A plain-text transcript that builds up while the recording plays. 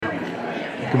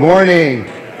Good morning.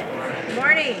 Good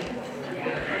morning.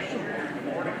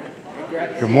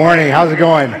 Good morning. How's it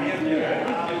going? All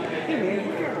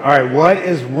right, what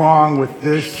is wrong with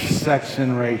this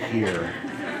section right here?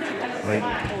 Like,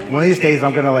 one of these days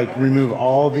I'm gonna remove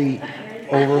all the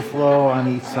overflow on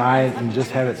each side and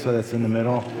just have it so that's in the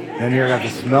middle. Then you're gonna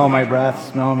have to smell my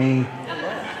breath, smell me,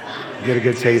 get a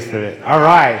good taste of it. All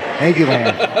right, thank you,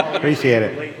 Lance. Appreciate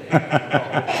it.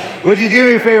 Would you do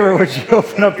me a favor? Would you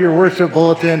open up your worship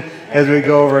bulletin as we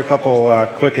go over a couple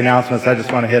quick announcements? I just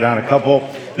want to hit on a couple.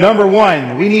 Number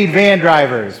one, we need van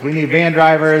drivers. We need van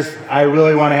drivers. I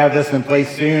really want to have this in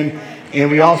place soon.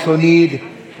 And we also need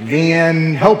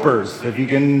van helpers, if you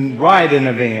can ride in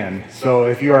a van. So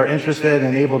if you are interested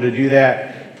and able to do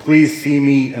that, please see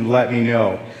me and let me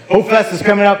know. Hope Fest is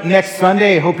coming up next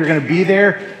Sunday. I hope you're going to be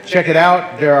there. Check it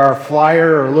out. There are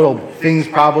flyer or little things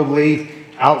probably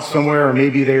out somewhere, or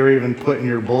maybe they were even put in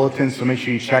your bulletin, so make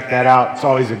sure you check that out. It's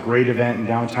always a great event in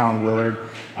downtown Willard.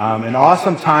 An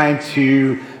awesome time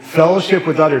to fellowship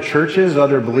with other churches,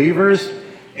 other believers,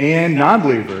 and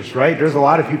non-believers, right? There's a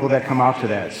lot of people that come out to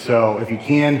that. So if you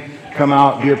can come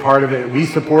out, be a part of it. We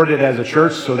support it as a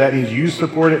church, so that means you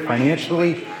support it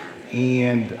financially.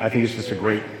 And I think it's just a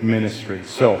great ministry.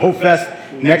 So Hope Fest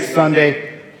next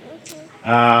Sunday.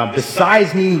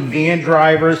 Besides needing van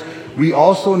drivers, we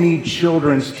also need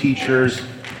children's teachers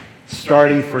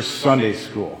starting for Sunday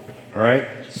school. All right?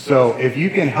 So if you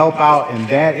can help out in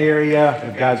that area,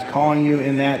 if God's calling you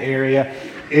in that area,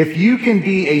 if you can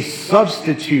be a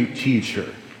substitute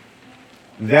teacher,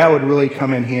 that would really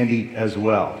come in handy as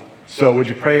well. So would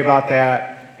you pray about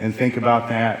that and think about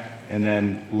that, and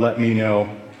then let me know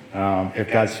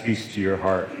if God speaks to your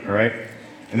heart, all right?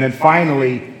 And then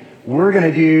finally, we're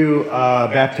going to do a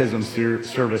baptism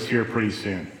service here pretty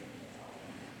soon.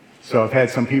 So I've had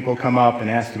some people come up and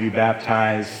ask to be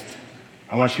baptized.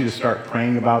 I want you to start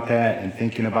praying about that and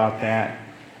thinking about that.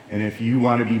 And if you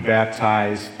want to be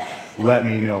baptized, let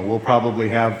me know. We'll probably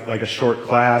have a short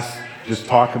class, just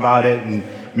talk about it and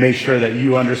make sure that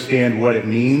you understand what it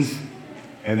means.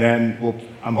 And then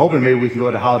I'm hoping maybe we can go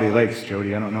to Holiday Lakes,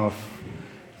 Jody. I don't know if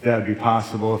that would be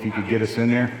possible, if you could get us in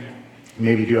there.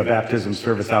 Maybe do a baptism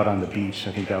service out on the beach.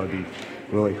 I think that would be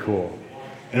really cool.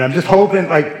 And I'm just hoping,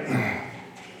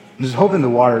 the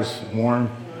water's warm,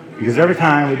 because every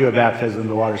time we do a baptism,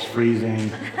 the water's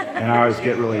freezing, and I always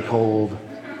get really cold.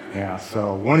 Yeah,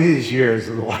 so one of these years,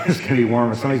 the water's going to be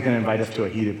warm, and somebody's going to invite us to a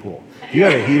heated pool. If you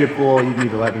have a heated pool, you need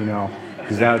to let me know,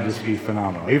 because that would just be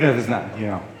phenomenal. Even if it's not,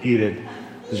 heated,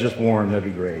 it's just warm, that'd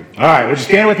be great. All right, would you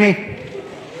stand with me?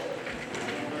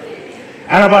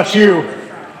 I don't know about you,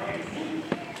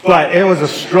 but it was a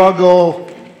struggle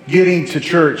getting to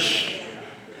church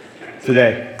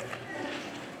today.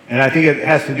 And I think it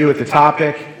has to do with the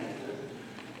topic,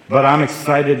 but I'm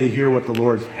excited to hear what the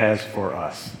Lord has for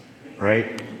us,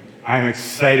 right? I'm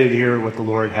excited to hear what the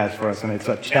Lord has for us, and it's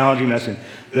a challenging message.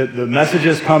 The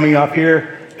messages coming up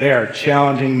here, they are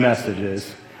challenging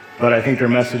messages, but I think they're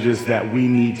messages that we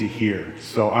need to hear.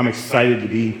 So I'm excited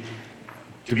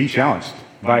to be challenged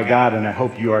by God, and I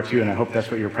hope you are too, and I hope that's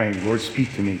what you're praying. Lord,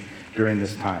 speak to me during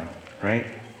this time, right?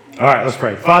 All right, let's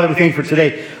pray. Father, we thank you for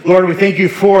today. Lord, we thank you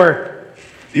for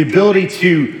the ability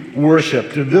to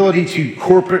worship, the ability to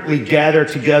corporately gather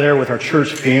together with our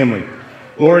church family,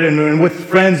 Lord, and with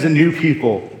friends and new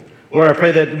people. Lord, I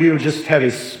pray that we would just have a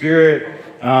spirit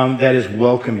that is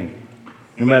welcoming,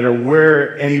 no matter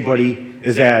where anybody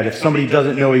is at. If somebody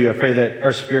doesn't know you, I pray that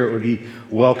our spirit would be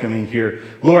welcoming here.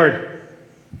 Lord,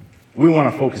 we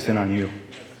want to focus in on you.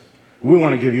 We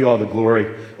want to give you all the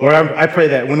glory. Lord, I pray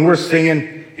that when we're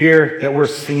singing here, that we're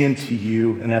singing to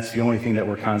you, and that's the only thing that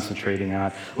we're concentrating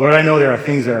on. Lord, I know there are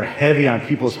things that are heavy on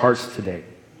people's hearts today.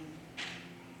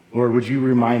 Lord, would you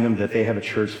remind them that they have a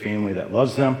church family that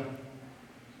loves them,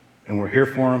 and we're here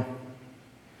for them,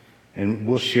 and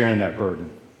we'll share in that burden.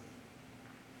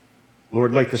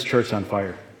 Lord, light this church on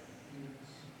fire.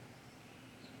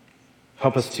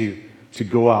 Help us to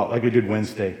go out like we did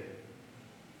Wednesday.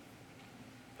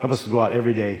 Help us to go out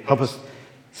every day. Help us,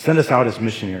 send us out as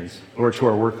missionaries, Lord, to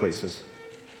our workplaces,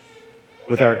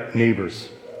 with our neighbors.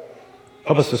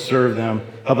 Help us to serve them.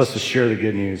 Help us to share the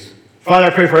good news. Father, I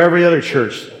pray for every other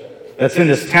church that's in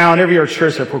this town, every other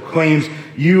church that proclaims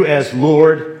you as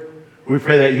Lord. We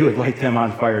pray that you would light them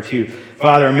on fire too.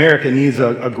 Father, America needs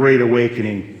a great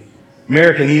awakening.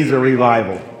 America needs a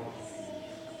revival.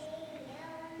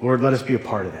 Lord, let us be a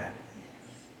part of that.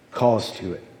 Call us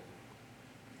to it.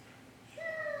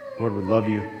 Lord, we love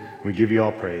you. We give you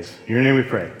all praise. In your name we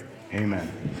pray.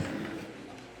 Amen.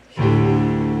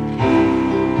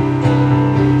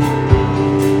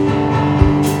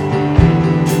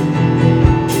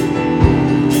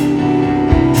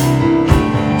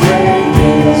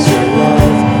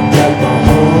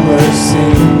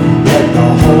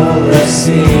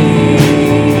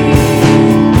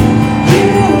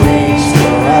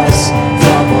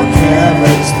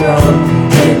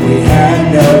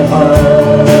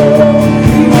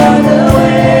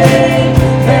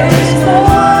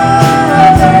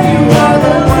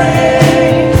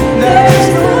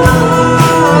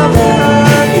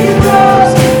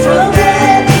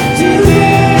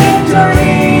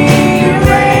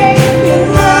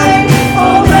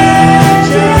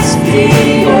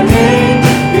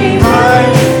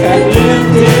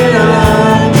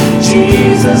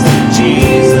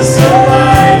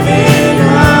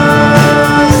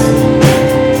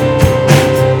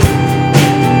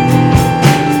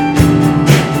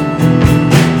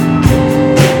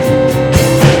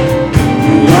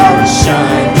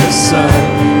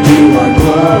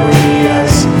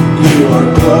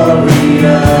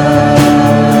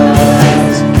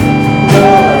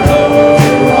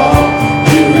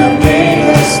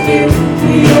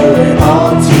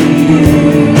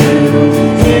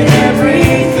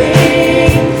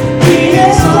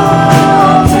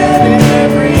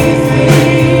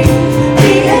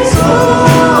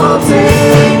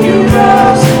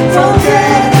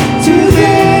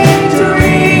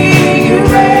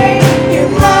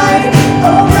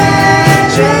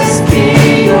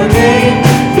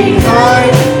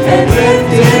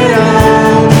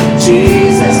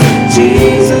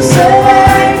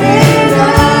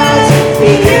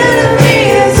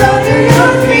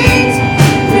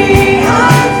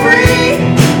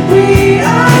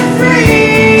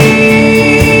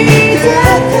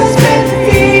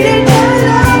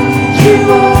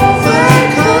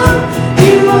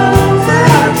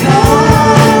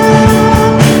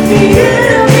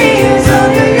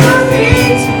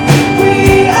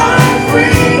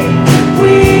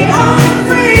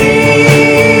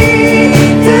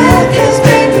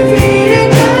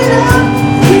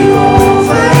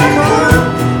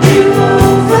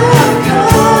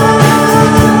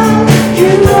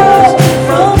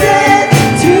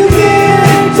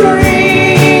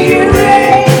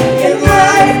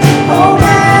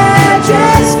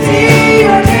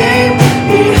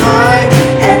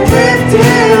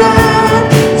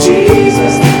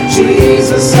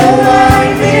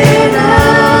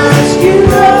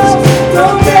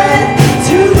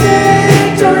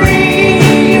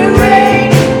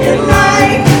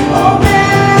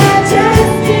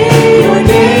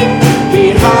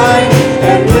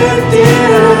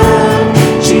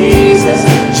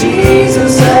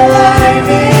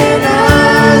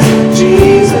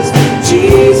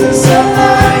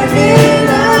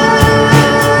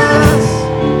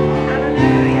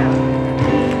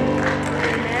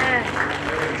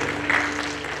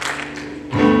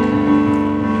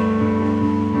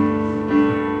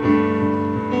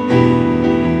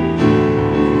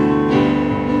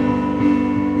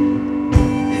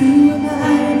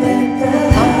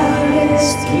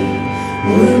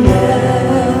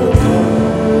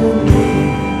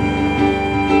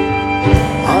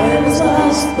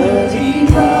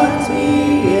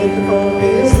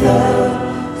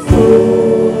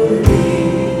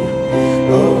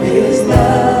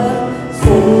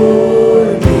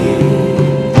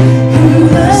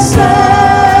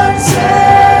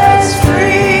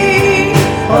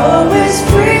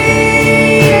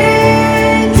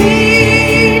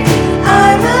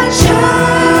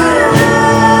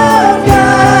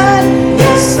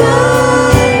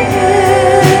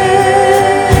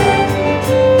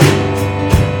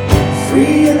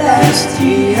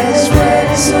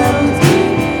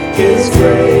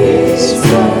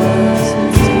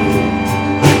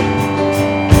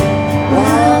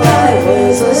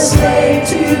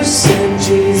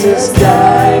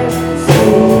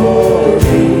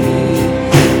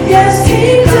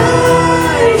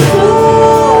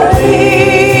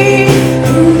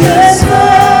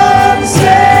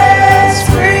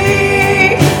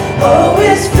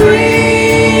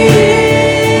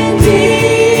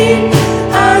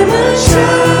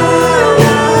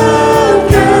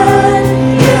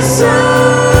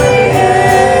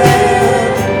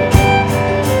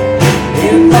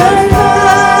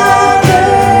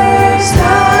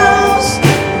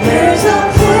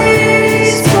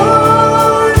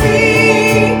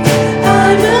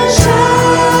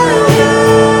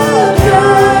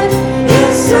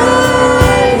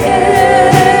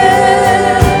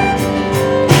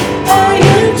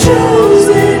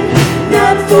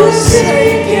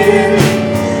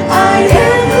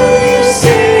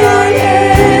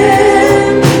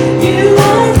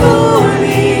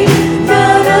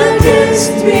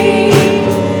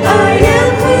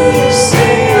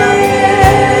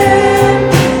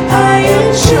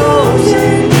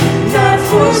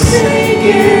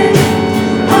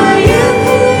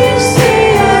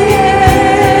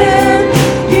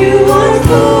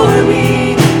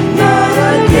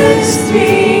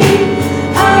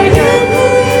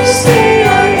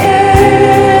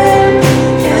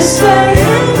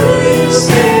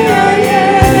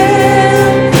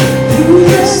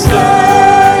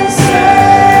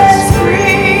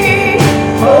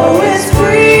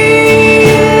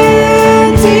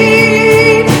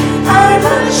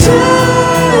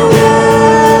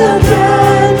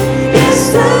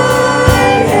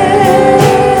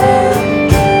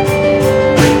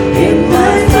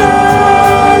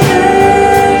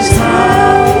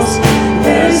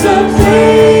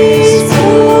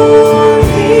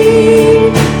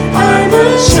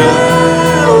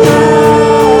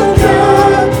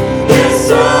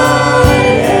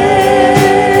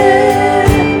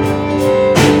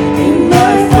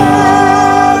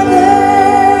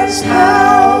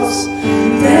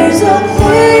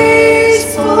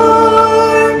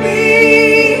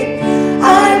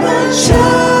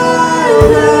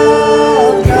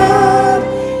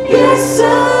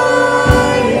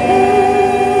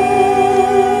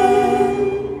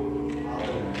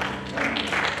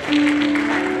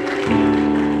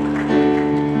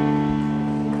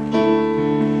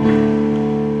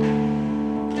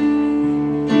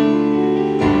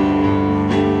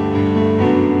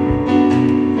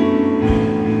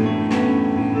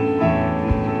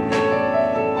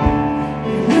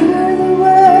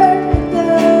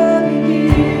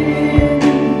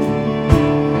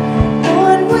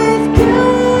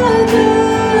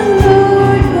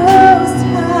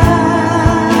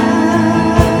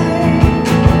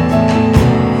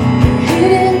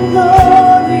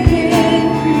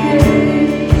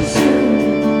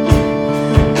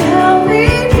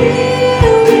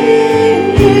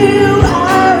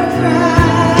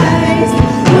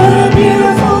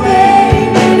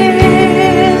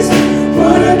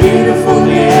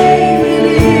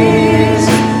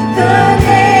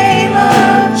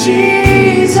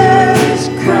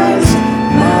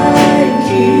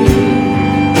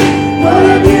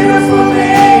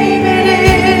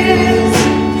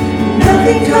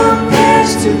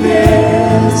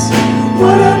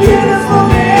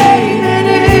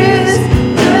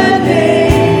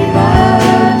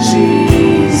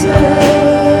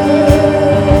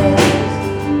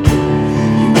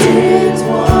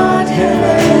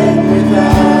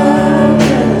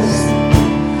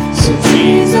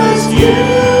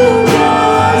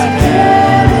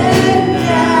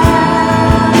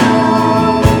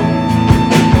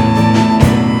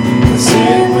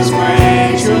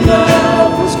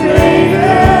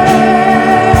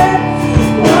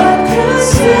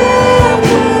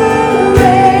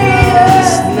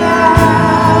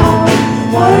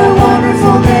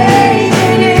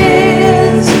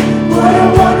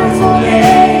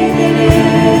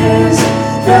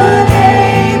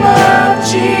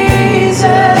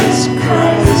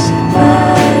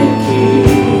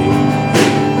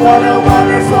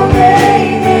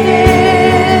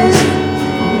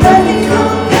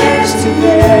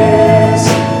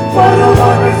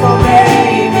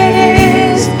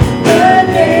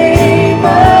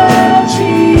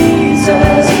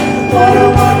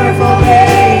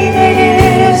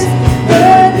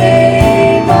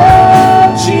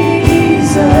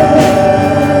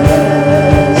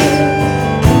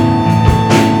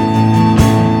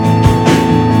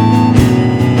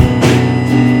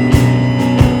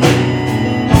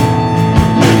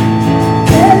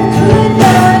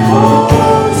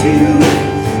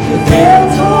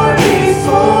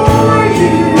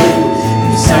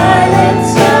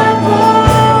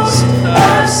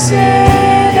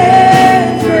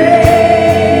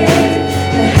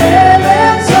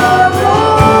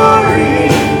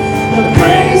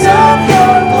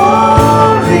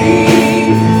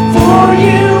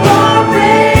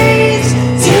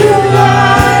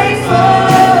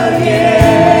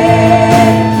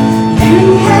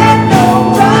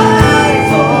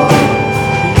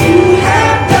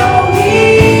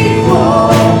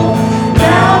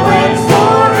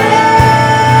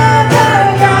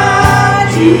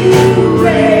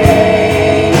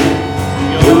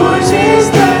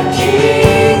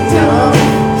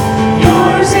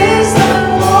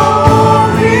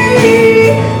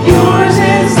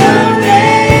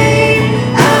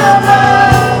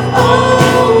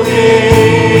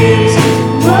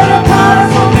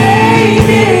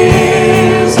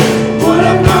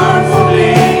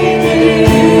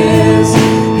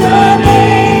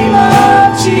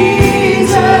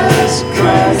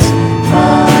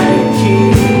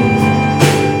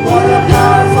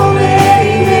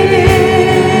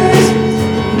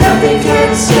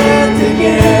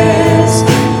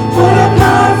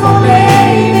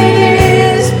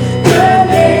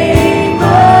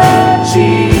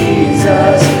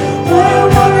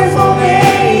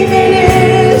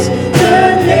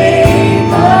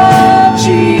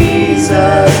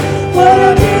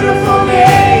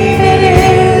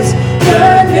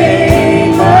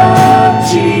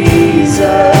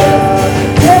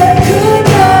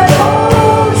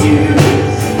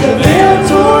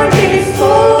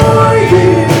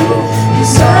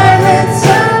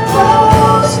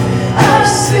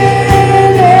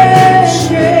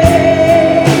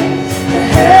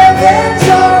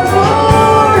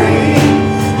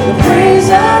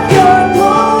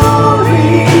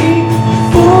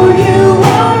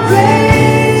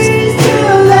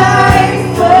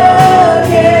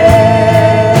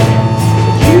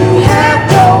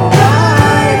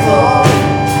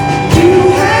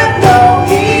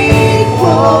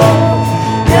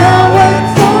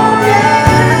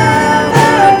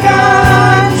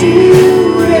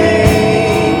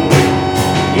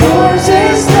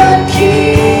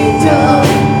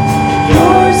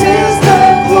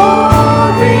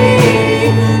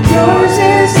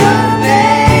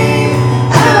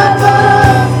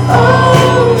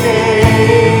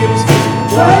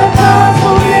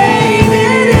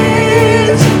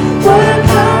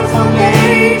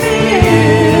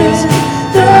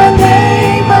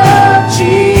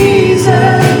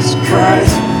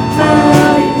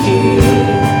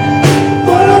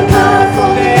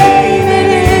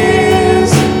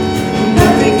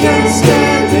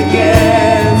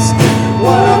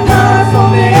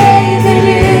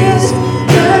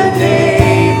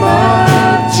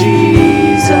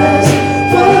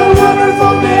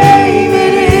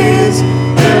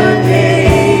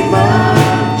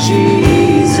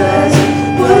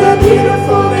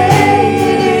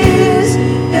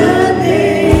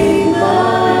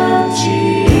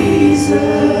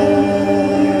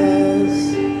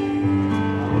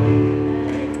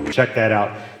 Check that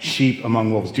out, Sheep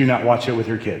Among Wolves. Do not watch it with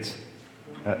your kids.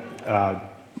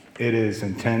 It is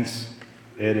intense.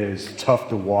 It is tough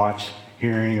to watch,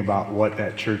 hearing about what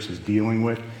that church is dealing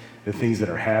with, the things that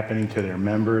are happening to their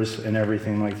members and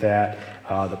everything like that,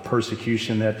 the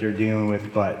persecution that they're dealing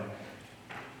with, but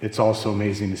it's also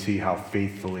amazing to see how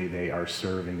faithfully they are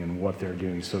serving and what they're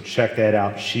doing. So check that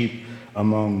out, Sheep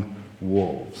Among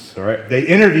Wolves. All right. They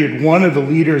interviewed one of the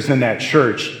leaders in that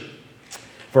church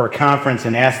for a conference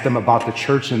and asked them about the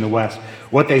church in the West,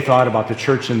 what they thought about the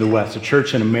church in the West, the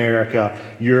church in America,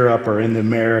 Europe, or in the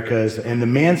Americas. And the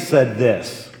man said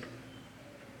this: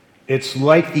 it's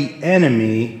like the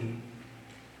enemy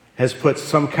has put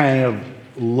some kind of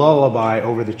lullaby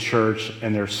over the church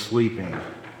and they're sleeping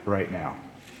right now.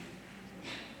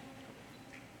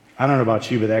 I don't know about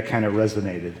you, but that kind of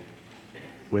resonated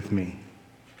with me.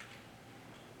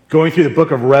 Going through the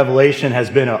book of Revelation has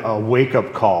been a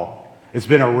wake-up call. It's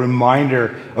been a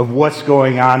reminder of what's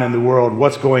going on in the world,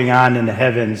 what's going on in the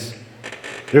heavens.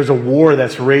 There's a war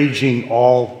that's raging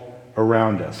all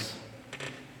around us.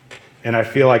 And I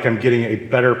feel like I'm getting a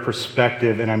better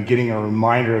perspective and I'm getting a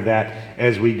reminder of that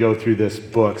as we go through this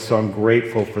book. So I'm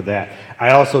grateful for that.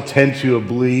 I also tend to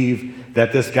believe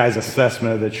that this guy's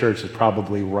assessment of the church is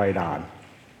probably right on.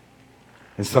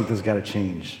 And something's got to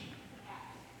change.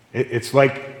 It's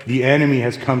like the enemy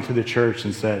has come to the church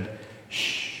and said,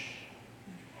 shh.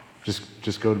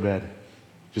 Just go to bed.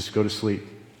 Just go to sleep.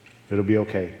 It'll be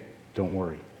okay. Don't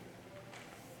worry.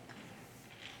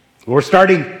 We're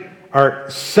starting our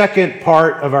second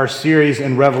part of our series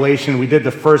in Revelation. We did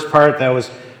the first part that was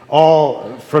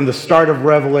all from the start of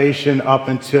Revelation up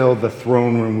until the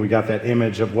throne room. We got that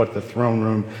image of what the throne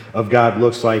room of God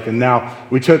looks like. And now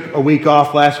we took a week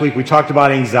off last week. We talked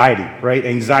about anxiety, right?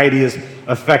 Anxiety is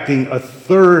affecting a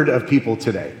third of people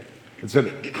today. It's a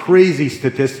crazy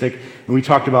statistic. And we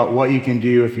talked about what you can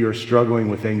do if you're struggling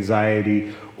with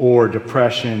anxiety or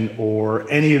depression or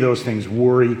any of those things,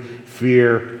 worry,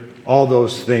 fear, all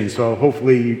those things. So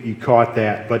hopefully you caught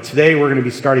that. But today we're going to be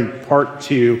starting part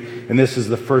 2, and this is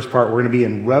the first part. We're going to be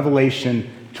in Revelation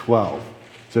 12.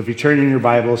 So if you turn in your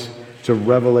Bibles to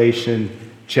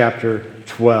Revelation chapter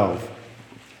 12.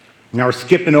 Now we're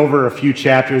skipping over a few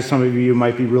chapters. Some of you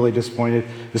might be really disappointed.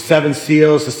 The 7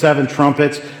 seals, the 7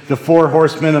 trumpets, the 4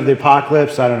 horsemen of the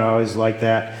apocalypse. I don't know, I always like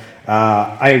that.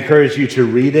 I encourage you to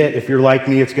read it. If you're like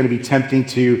me, it's going to be tempting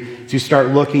to start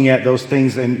looking at those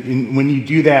things. And when you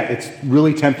do that, it's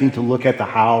really tempting to look at the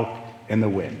how and the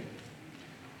when.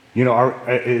 You know,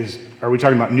 are we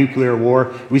talking about nuclear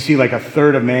war? We see like a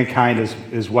third of mankind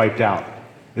is wiped out.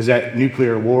 Is that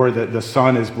nuclear war? The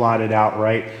sun is blotted out,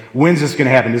 right? When's this going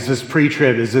to happen? Is this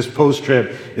pre-trib? Is this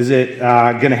post-trib? Is it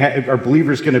going to are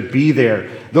believers going to be there?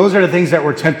 Those are the things that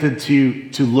we're tempted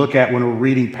to look at when we're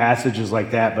reading passages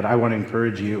like that, but I want to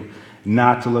encourage you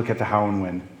not to look at the how and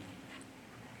when,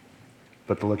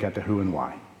 but to look at the who and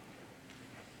why.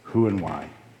 Who and why.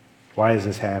 Why is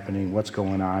this happening? What's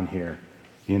going on here?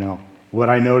 You know, what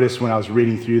I noticed when I was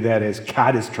reading through that is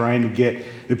God is trying to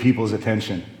get the people's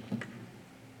attention.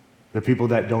 The people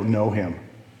that don't know him.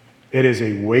 It is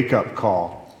a wake-up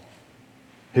call.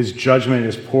 His judgment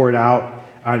is poured out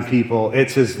on people.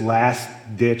 It's his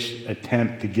last-ditch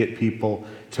attempt to get people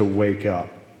to wake up.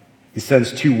 He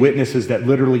sends 2 witnesses that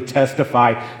literally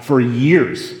testify for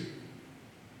years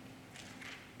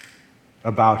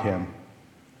about him.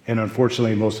 And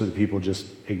unfortunately, most of the people just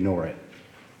ignore it.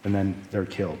 And then they're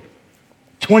killed.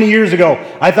 20 years ago,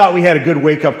 I thought we had a good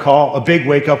wake-up call, a big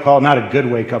wake-up call, not a good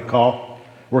wake-up call.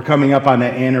 We're coming up on the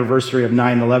anniversary of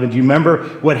 9/11. Do you remember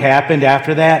what happened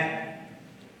after that?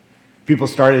 People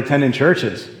started attending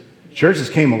churches. Churches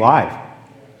came alive.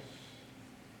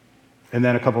 And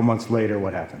then a couple months later,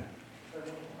 what happened?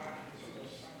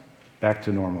 Back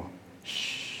to normal.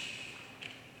 Shh.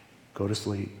 Go to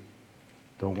sleep.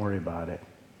 Don't worry about it.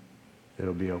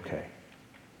 It'll be okay.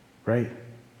 Right?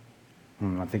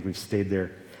 I think we've stayed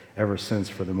there ever since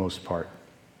for the most part.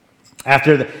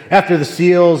 After the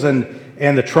seals and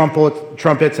the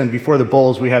trumpets and before the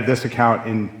bowls, we have this account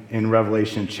in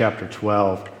Revelation chapter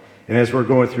 12. And as we're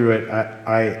going through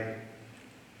it,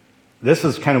 this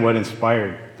is kind of what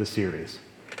inspired the series.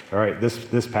 All right,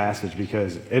 this passage,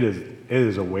 because it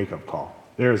is a wake-up call.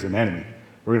 There is an enemy.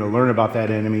 We're going to learn about that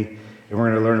enemy, and we're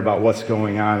going to learn about what's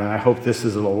going on. And I hope this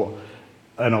is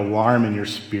an alarm in your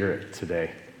spirit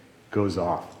today. Goes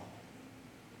off.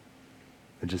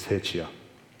 It just hits you.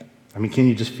 I mean, can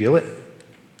you just feel it?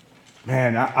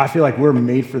 Man, I feel like we're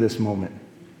made for this moment.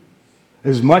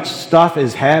 As much stuff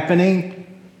is happening,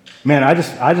 man, I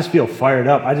just feel fired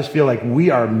up. I just feel like we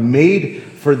are made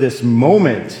for this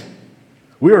moment.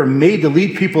 We are made to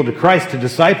lead people to Christ, to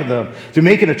disciple them, to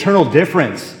make an eternal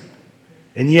difference.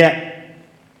 And yet,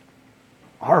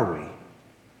 are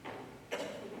we?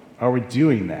 Are we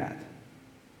doing that?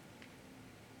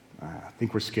 I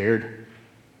think we're scared.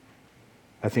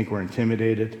 I think we're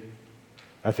intimidated.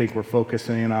 I think we're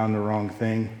focusing on the wrong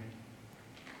thing.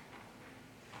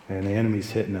 And the enemy's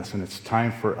hitting us, and it's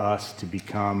time for us to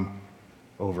become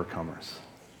overcomers.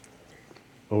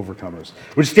 Overcomers.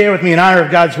 Would you stand with me in honor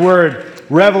of God's word?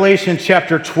 Revelation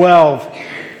chapter 12.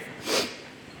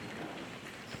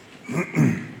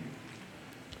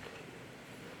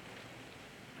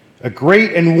 A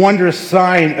great and wondrous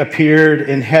sign appeared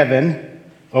in heaven.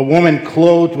 A woman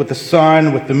clothed with the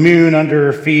sun, with the moon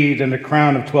under her feet, and a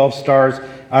crown of 12 stars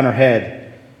on her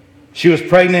head. She was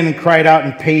pregnant and cried out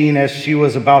in pain as she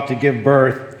was about to give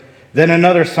birth. Then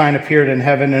another sign appeared in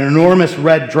heaven, an enormous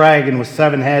red dragon with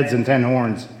 7 heads and 10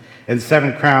 horns, and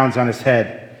 7 crowns on his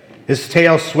head. His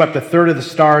tail swept a third of the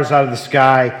stars out of the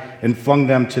sky and flung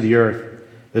them to the earth.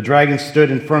 The dragon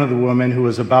stood in front of the woman who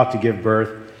was about to give birth,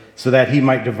 so that he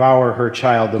might devour her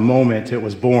child the moment it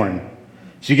was born.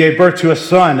 She gave birth to a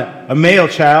son, a male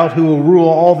child, who will rule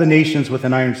all the nations with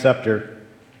an iron scepter.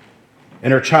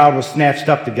 And her child was snatched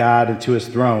up to God and to his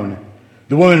throne.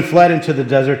 The woman fled into the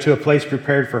desert to a place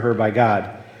prepared for her by God,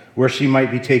 where she might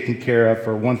be taken care of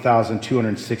for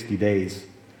 1,260 days.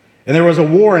 And there was a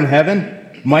war in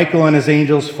heaven. Michael and his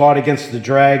angels fought against the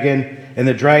dragon, and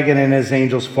the dragon and his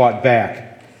angels fought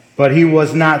back. But he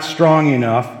was not strong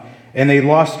enough, and they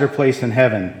lost their place in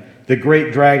heaven. The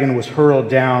great dragon was hurled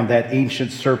down, that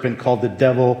ancient serpent called the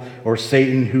devil or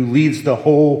Satan, who leads the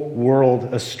whole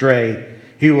world astray.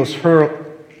 He was hurled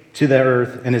to the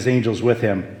earth, and his angels with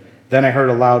him. Then I heard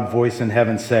a loud voice in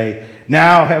heaven say,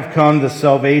 "Now have come the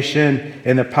salvation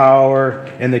and the power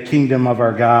and the kingdom of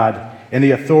our God and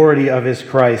the authority of his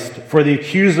Christ. For the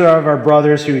accuser of our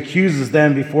brothers who accuses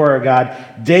them before our God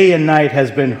day and night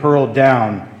has been hurled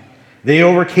down. They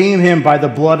overcame him by the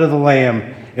blood of the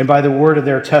Lamb and by the word of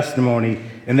their testimony,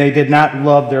 and they did not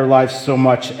love their lives so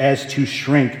much as to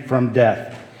shrink from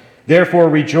death. Therefore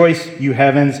rejoice, you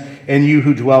heavens, and you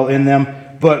who dwell in them.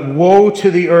 But woe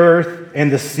to the earth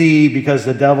and the sea because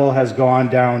the devil has gone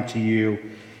down to you.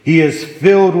 He is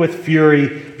filled with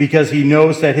fury because he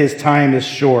knows that his time is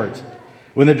short."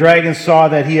 When the dragon saw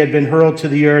that he had been hurled to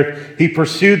the earth, he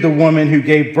pursued the woman who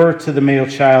gave birth to the male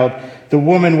child. The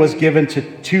woman was given to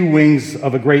 2 wings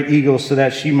of a great eagle so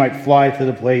that she might fly to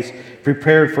the place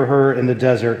prepared for her in the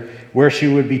desert, where she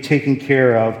would be taken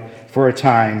care of for a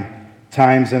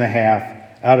times and a half,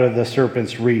 out of the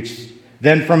serpent's reach.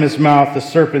 Then from his mouth the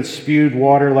serpent spewed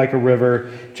water like a river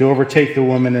to overtake the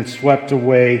woman and swept her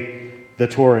away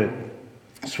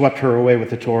with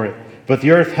the torrent. But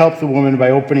the earth helped the woman by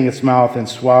opening its mouth and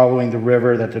swallowing the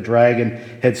river that the dragon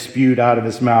had spewed out of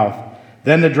his mouth.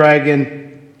 Then the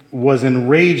dragon was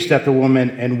enraged at the woman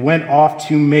and went off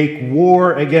to make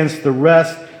war against the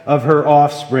rest of her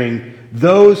offspring,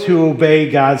 those who obey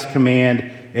God's command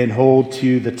and hold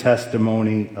to the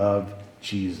testimony of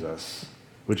Jesus.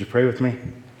 Would you pray with me?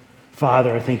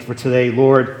 Father, I thank you for today.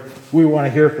 Lord, we want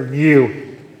to hear from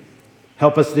you.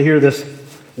 Help us to hear this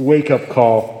wake-up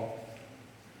call.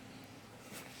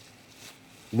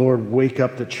 Lord, wake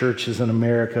up the churches in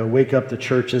America. Wake up the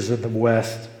churches in the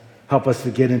West. Help us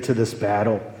to get into this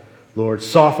battle. Lord,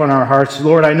 soften our hearts.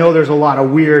 Lord, I know there's a lot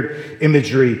of weird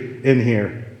imagery in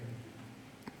here.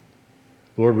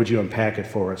 Lord, would you unpack it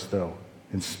for us, though,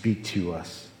 and speak to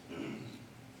us?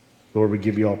 Lord, we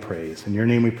give you all praise. In your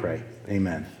name we pray.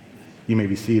 Amen. You may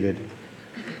be seated.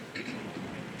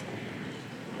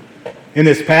 In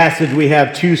this passage, we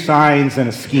have 2 signs and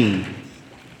a scheme.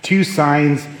 2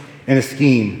 signs and a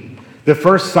scheme. The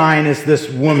first sign is this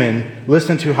woman.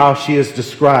 Listen to how she is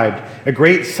described. "A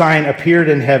great sign appeared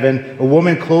in heaven, a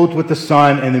woman clothed with the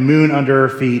sun and the moon under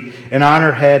her feet, and on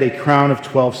her head a crown of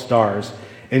 12 stars.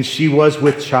 And she was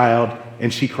with child,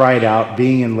 and she cried out,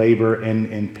 being in labor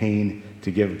and in pain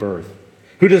to give birth."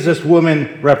 Who does this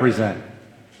woman represent?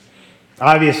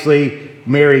 Obviously,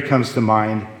 Mary comes to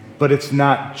mind, but it's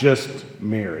not just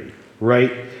Mary,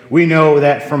 right? We know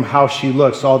that from how she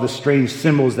looks, all the strange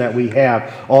symbols that we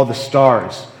have, all the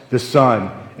stars, the sun,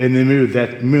 and the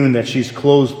moon that she's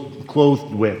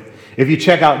clothed with. If you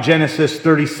check out Genesis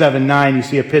 37:9, you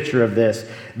see a picture of this.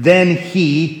 Then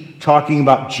he, talking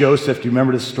about Joseph, do you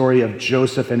remember the story of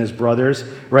Joseph and his brothers,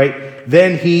 right?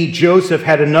 Then Joseph,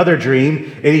 had another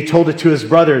dream, and he told it to his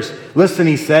brothers. "Listen,"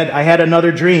 he said, "I had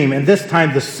another dream, and this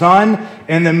time the sun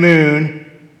and the moon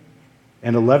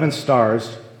and 11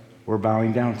 stars were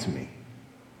bowing down to me."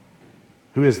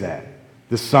 Who is that?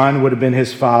 The sun would have been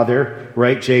his father,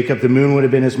 right, Jacob. The moon would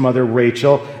have been his mother,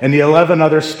 Rachel. And the 11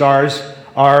 other stars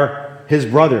are his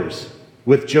brothers,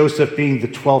 with Joseph being the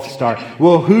 12th star.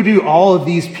 Well, who do all of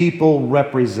these people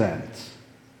represent?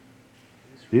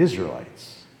 The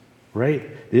Israelites,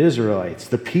 right? The Israelites,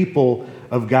 the people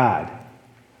of God.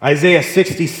 Isaiah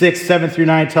 66,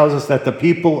 7-9 tells us that the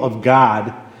people of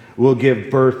God will give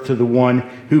birth to the one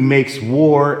who makes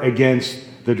war against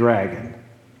the dragon.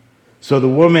 So the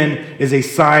woman is a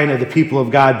sign of the people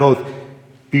of God, both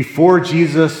before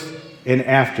Jesus and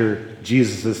after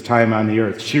Jesus' time on the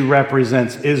earth. She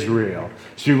represents Israel.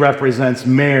 She represents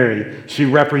Mary. She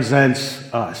represents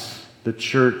us, the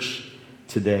church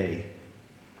today.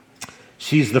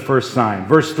 She's the first sign.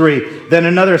 Verse 3, "Then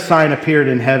another sign appeared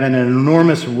in heaven, an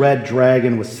enormous red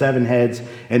dragon with 7 heads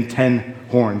and 10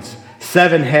 horns.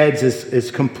 7 heads is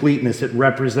completeness. It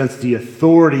represents the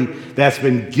authority that's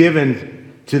been given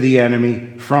to the enemy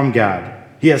from God.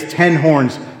 He has 10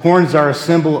 horns. Horns are a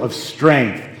symbol of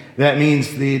strength. That means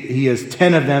he has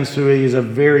 10 of them, so he is a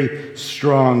very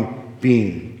strong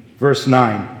being. Verse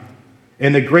 9,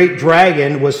 "And the great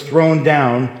dragon was thrown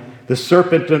down, the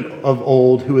serpent of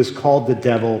old, who is called the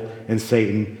devil and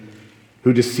Satan,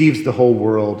 who deceives the whole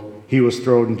world. He was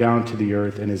thrown down to the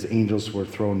earth, and his angels were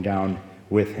thrown down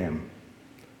with him."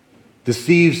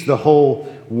 Deceives the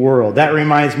whole world. That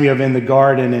reminds me of in the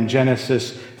garden in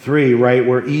Genesis 3, right,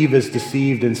 where Eve is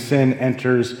deceived and sin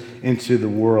enters into the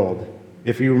world.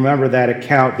 If you remember that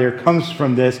account, there comes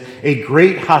from this a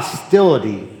great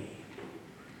hostility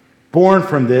born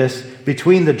from this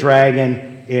between the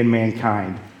dragon and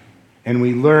mankind. And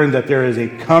we learn that there is a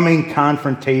coming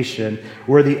confrontation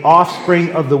where the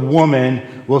offspring of the woman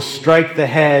will strike the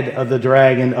head of the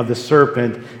dragon, of the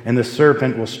serpent, and the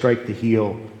serpent will strike the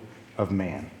heel of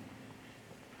man.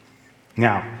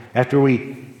 Now, after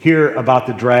we hear about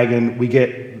the dragon, we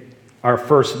get our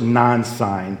first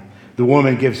non-sign. The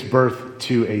woman gives birth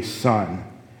to a son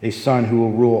who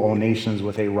will rule all nations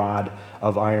with a rod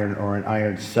of iron or an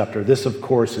iron scepter. This, of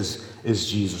course,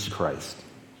 is Jesus Christ.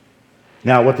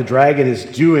 Now, what the dragon is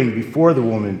doing before the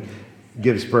woman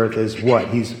gives birth is what?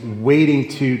 He's waiting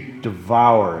to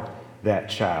devour that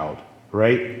child,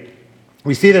 right?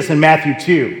 We see this in Matthew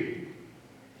 2.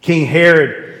 King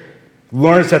Herod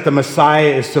learns that the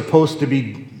Messiah is supposed to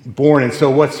be born, and so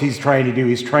what's he's trying to do?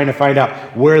 He's trying to find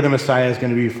out where the Messiah is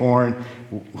going to be born,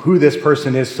 who this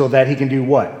person is, so that he can do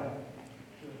what?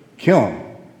 Kill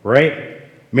him, right?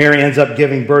 Mary ends up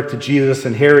giving birth to Jesus,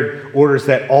 and Herod orders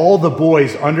that all the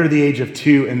boys under the age of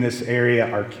 2 in this area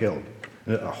are killed.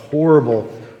 A horrible,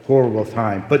 horrible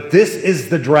time. But this is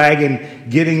the dragon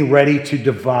getting ready to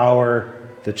devour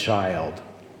the child.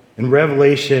 In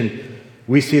Revelation,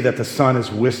 we see that the son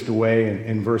is whisked away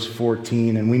in verse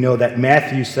 14, and we know that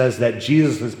Matthew says that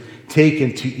Jesus is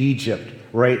taken to Egypt,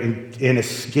 right, and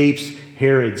escapes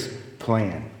Herod's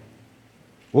plan.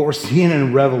 What we're seeing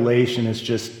in Revelation is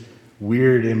just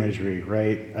weird imagery,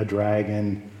 right? A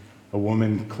dragon, a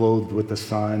woman clothed with the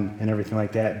sun, and everything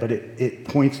like that. But it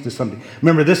points to something.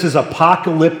 Remember, this is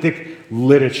apocalyptic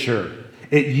literature.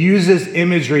 It uses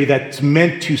imagery that's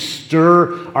meant to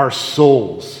stir our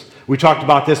souls. We talked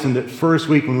about this in the first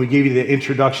week when we gave you the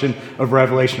introduction of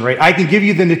Revelation, right? I can give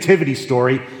you the nativity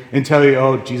story and tell you,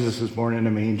 oh, Jesus was born in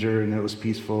a manger and it was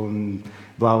peaceful and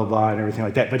blah, blah, blah, and everything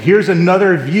like that. But here's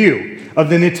another view of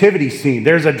the nativity scene.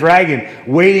 There's a dragon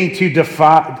waiting to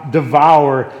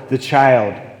devour the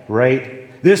child,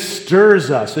 right? This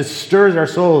stirs us. It stirs our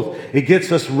souls. It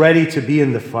gets us ready to be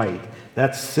in the fight.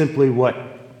 That's simply what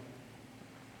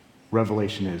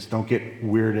Revelation is. Don't get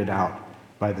weirded out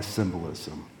by the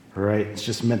symbolism, all right? It's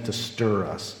just meant to stir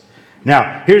us.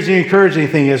 Now, here's the encouraging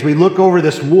thing. As we look over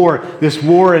this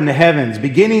war in the heavens,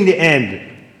 beginning to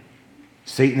end,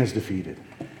 Satan is defeated.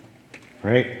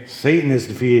 Right? Satan is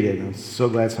defeated. I'm so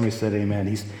glad somebody said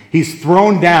amen. He's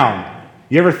thrown down.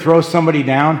 You ever throw somebody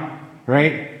down?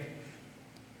 Right?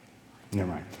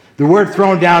 Never mind. The word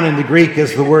thrown down in the Greek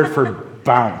is the word for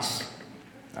bounce.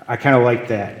 I kind of like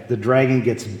that. The dragon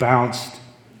gets bounced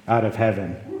out of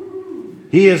heaven.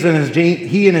 He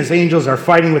and his angels are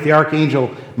fighting with the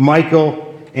archangel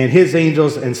Michael and his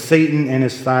angels, and Satan and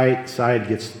his side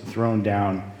gets thrown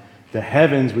down. The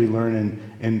heavens, we learn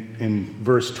in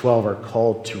verse 12, are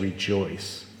called to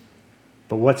rejoice.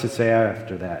 But what's it say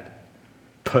after that?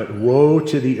 But woe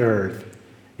to the earth,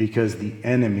 because the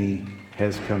enemy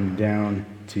has come down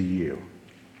to you.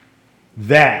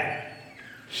 That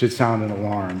should sound an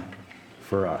alarm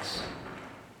for us.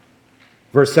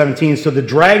 Verse 17, so the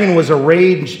dragon was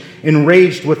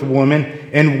enraged with the woman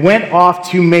and went off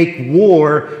to make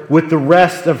war with the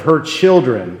rest of her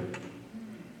children.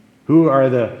 Who are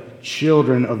the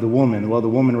children of the woman? Well, the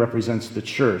woman represents the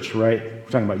church, right? We're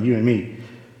talking about you and me.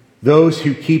 Those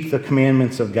who keep the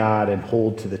commandments of God and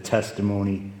hold to the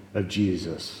testimony of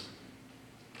Jesus.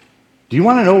 Do you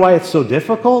want to know why it's so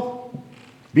difficult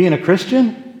being a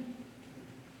Christian?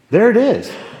 There it is.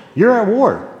 You're at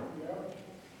war.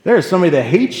 There is somebody that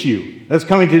hates you, that's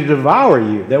coming to devour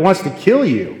you, that wants to kill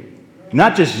you.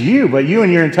 Not just you, but you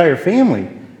and your entire family,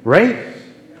 right?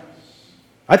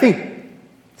 I think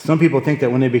some people think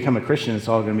that when they become a Christian, it's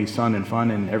all going to be sun and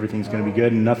fun and everything's going to be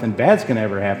good and nothing bad's going to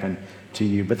ever happen to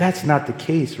you. But that's not the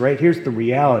case, right? Here's the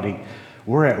reality.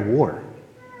 We're at war.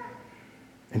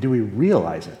 And do we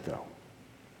realize it, though?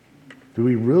 Do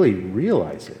we really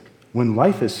realize it? When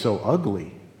life is so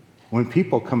ugly, when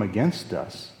people come against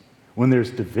us, when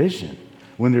there's division,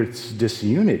 when there's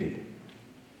disunity.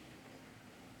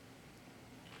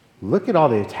 Look at all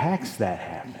the attacks that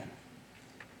happen.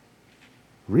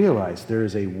 Realize there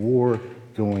is a war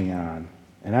going on.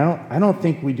 And I don't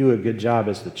think we do a good job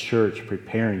as the church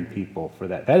preparing people for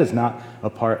that. That is not a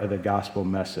part of the gospel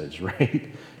message, right?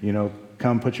 You know,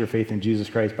 come put your faith in Jesus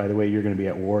Christ. By the way, you're going to be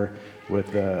at war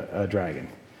with a dragon,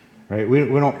 right? We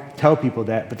don't tell people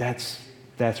that, but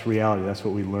that's reality. That's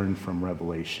what we learned from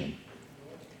Revelation.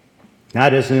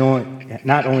 Not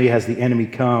only has the enemy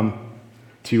come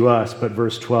to us, but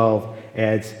verse 12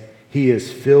 adds, he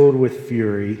is filled with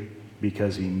fury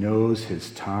because he knows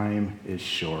his time is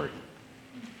short.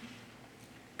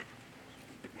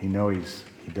 He knows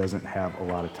he doesn't have a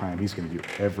lot of time. He's going to do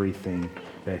everything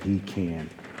that he can.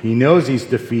 He knows he's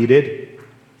defeated,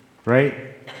 right?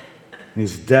 And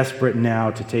he's desperate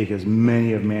now to take as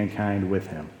many of mankind with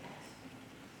him.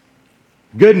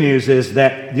 Good news is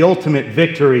that the ultimate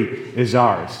victory is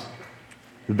ours.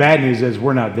 The bad news is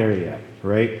we're not there yet,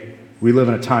 right? We live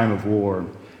in a time of war.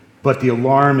 But the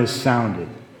alarm is sounded,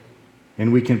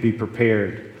 and we can be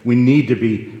prepared. We need to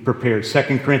be prepared.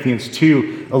 2 Corinthians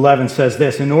 2:11 says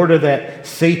this, in order that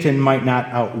Satan might not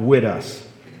outwit us,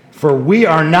 for we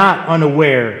are not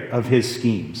unaware of his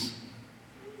schemes.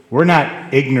 We're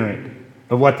not ignorant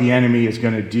of what the enemy is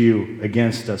going to do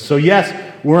against us. So yes,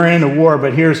 we're in a war,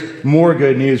 but here's more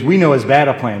good news. We know his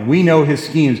battle plan. We know his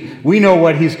schemes. We know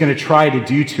what he's going to try to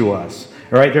do to us.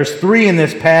 All right, there's 3 in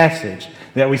this passage.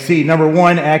 that we see. Number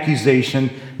one, accusation.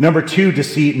 Number two,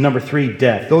 deceit. Number three,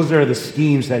 death. Those are the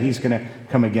schemes that he's going to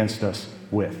come against us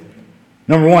with.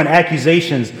 Number one,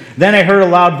 accusations. Then I heard a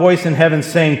loud voice in heaven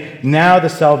saying, now the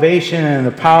salvation and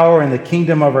the power and the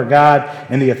kingdom of our God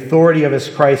and the authority of his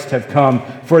Christ have come.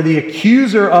 For the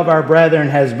accuser of our brethren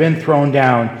has been thrown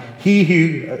down, he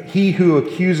who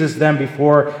accuses them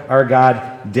before our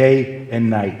God day and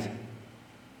night.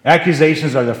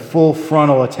 Accusations are the full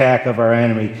frontal attack of our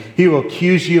enemy. He will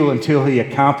accuse you until he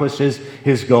accomplishes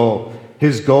his goal.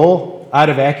 His goal out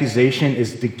of accusation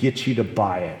is to get you to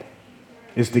buy it,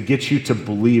 is to get you to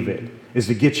believe it, is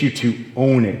to get you to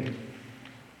own it.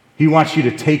 He wants you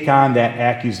to take on that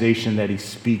accusation that he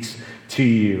speaks to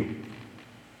you,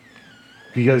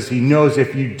 because he knows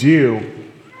if you do,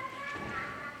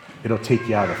 it'll take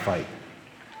you out of the fight.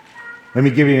 Let me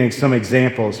give you some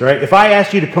examples, right? If I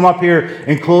asked you to come up here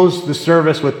and close the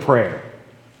service with prayer,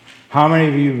 how many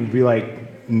of you would be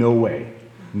like, no way,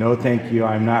 no thank you,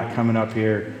 I'm not coming up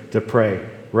here to pray,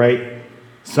 right?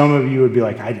 Some of you would be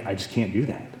like, I just can't do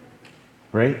that,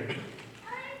 right?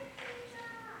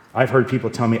 I've heard people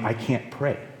tell me, I can't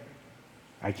pray.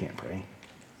 I can't pray.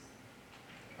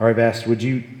 Or I've asked,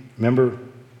 remember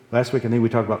last week I think we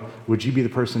talked about, would you be the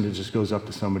person that just goes up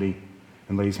to somebody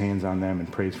and lays hands on them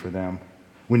and prays for them?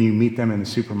 When you meet them in the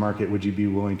supermarket, would you be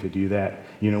willing to do that?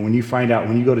 When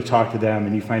you go to talk to them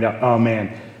and you find out, oh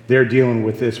man, they're dealing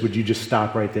with this, would you just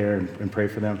stop right there and pray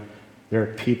for them? There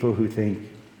are people who think,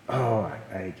 oh,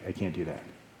 I can't do that.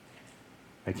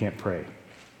 I can't pray,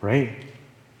 right?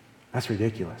 That's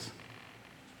ridiculous.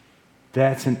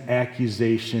 That's an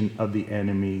accusation of the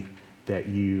enemy that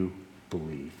you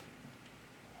believe.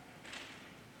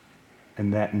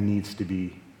 And that needs to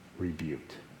be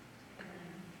rebuked.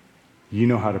 You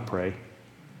know how to pray.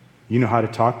 You know how to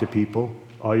talk to people.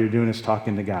 All you're doing is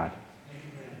talking to God.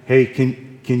 Hey,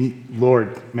 can you,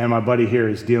 Lord, man, my buddy here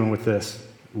is dealing with this.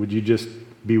 Would you just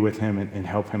be with him and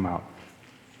help him out?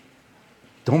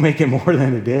 Don't make it more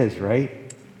than it is, right?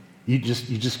 You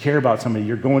just care about somebody.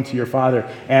 You're going to your Father,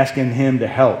 asking him to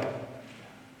help,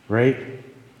 right?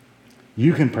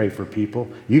 You can pray for people.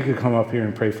 You could come up here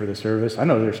and pray for the service. I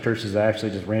know there's churches that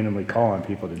actually just randomly call on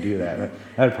people to do that.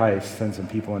 That would probably send some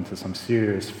people into some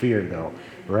serious fear, though,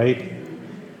 right?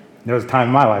 There was a time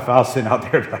in my life I was sitting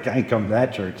out there like, I ain't coming to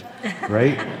that church,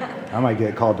 right? I might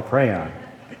get called to pray on.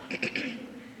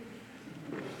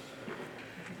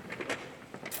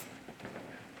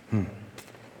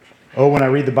 Oh, when I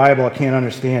read the Bible, I can't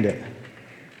understand it.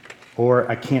 Or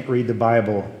I can't read the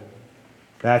Bible.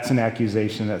 That's an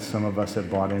accusation that some of us have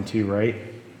bought into, right?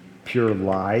 Pure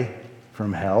lie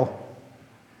from hell.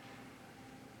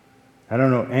 I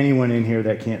don't know anyone in here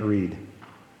that can't read.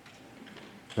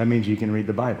 That means you can read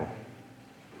the Bible,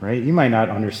 right? You might not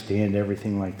understand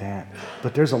everything like that,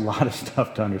 but there's a lot of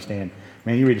stuff to understand.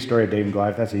 Man, you read the story of David and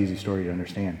Goliath, that's an easy story to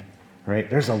understand, right?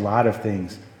 There's a lot of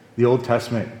things. The Old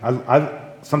Testament, I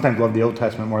sometimes love the Old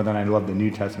Testament more than I love the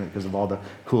New Testament because of all the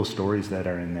cool stories that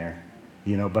are in there.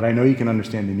 But I know you can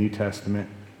understand the New Testament.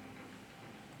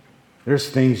 There's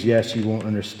things, yes, you won't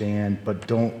understand, but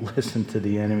don't listen to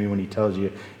the enemy when he tells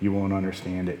you you won't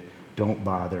understand it. Don't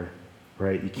bother,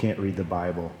 right? You can't read the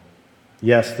Bible.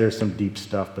 Yes, there's some deep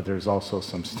stuff, but there's also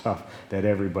some stuff that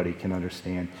everybody can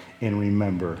understand. And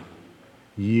remember,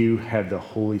 you have the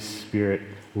Holy Spirit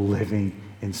living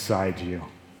inside you.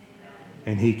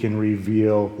 And he can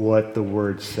reveal what the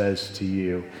Word says to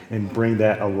you and bring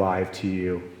that alive to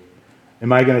you.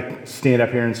 Am I going to stand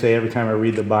up here and say every time I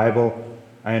read the Bible,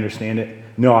 I understand it?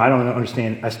 No, I don't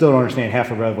understand. I still don't understand half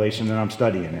of Revelation, and I'm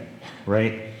studying it,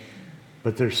 right?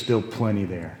 But there's still plenty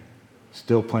there.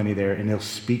 Still plenty there. And he'll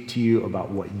speak to you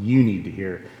about what you need to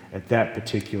hear at that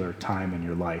particular time in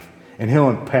your life. And he'll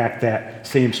unpack that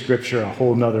same scripture a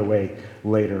whole nother way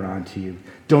later on to you.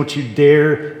 Don't you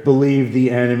dare believe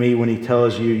the enemy when he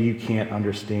tells you you can't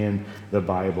understand the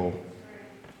Bible.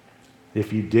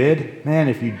 If you did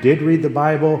read the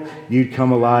Bible, you'd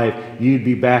come alive. You'd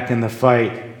be back in the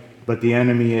fight. But the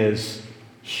enemy is,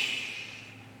 shh,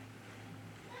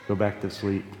 go back to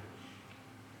sleep.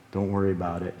 Don't worry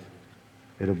about it.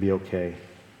 It'll be okay.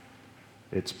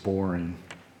 It's boring,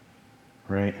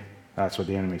 right? That's what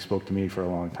the enemy spoke to me for a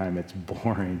long time. It's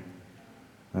boring.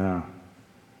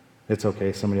 It's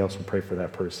okay. Somebody else will pray for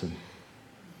that person.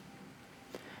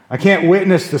 I can't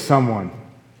witness to someone.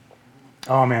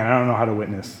 Oh man, I don't know how to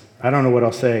witness. I don't know what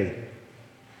I'll say.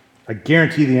 I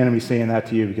guarantee the enemy's saying that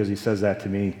to you because he says that to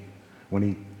me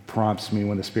when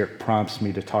the Spirit prompts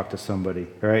me to talk to somebody,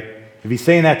 right? If he's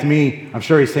saying that to me, I'm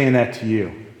sure he's saying that to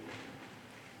you.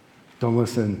 Don't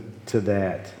listen to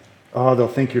that. Oh, they'll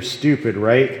think you're stupid,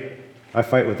 right? I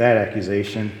fight with that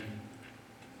accusation.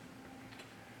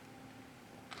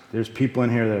 There's people in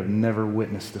here that have never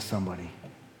witnessed to somebody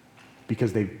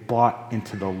because they bought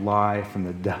into the lie from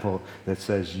the devil that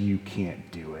says you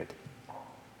can't do it.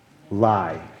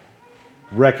 Lie.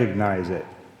 Recognize it.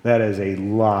 That is a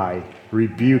lie.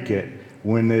 Rebuke it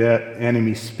when the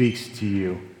enemy speaks to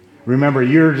you. Remember,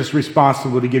 you're just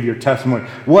responsible to give your testimony.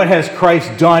 What has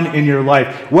Christ done in your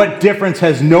life? What difference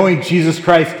has knowing Jesus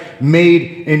Christ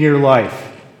made in your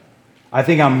life? I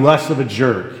think I'm less of a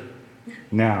jerk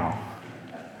now.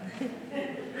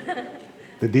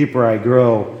 The deeper I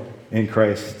grow in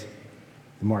Christ,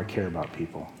 the more I care about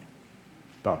people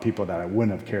that I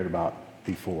wouldn't have cared about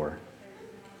before.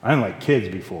 I didn't like kids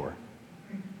before.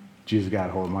 Jesus got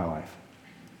a hold of my life.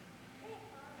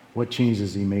 What changes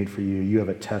has he made for you? You have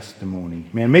a testimony.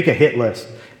 Man, make a hit list.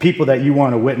 People that you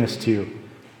want to witness to.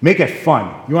 Make it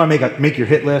fun. You want to make your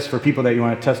hit list for people that you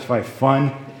want to testify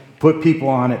fun? Put people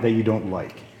on it that you don't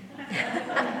like.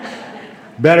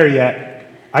 Better yet,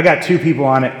 I got 2 people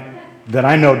on it that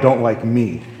I know don't like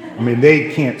me. I mean,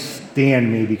 they can't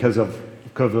stand me because of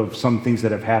some things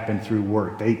that have happened through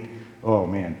work. Oh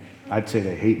man, I'd say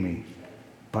they hate me.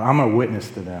 But I'm going to witness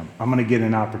to them. I'm going to get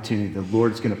an opportunity. The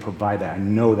Lord's going to provide that. I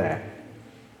know that.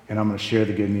 And I'm going to share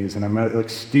the good news. And I might look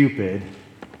stupid,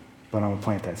 but I'm going to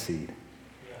plant that seed.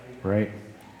 Right?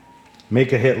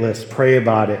 Make a hit list. Pray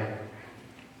about it.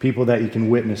 People that you can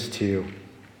witness to.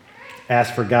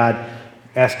 Ask God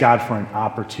for an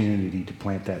opportunity to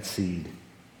plant that seed.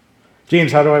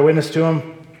 James, how do I witness to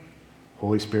him?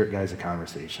 Holy Spirit guides a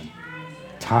conversation.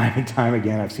 Time and time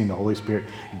again, I've seen the Holy Spirit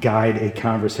guide a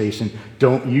conversation.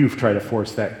 Don't you try to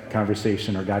force that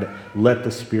conversation or guide it. Let the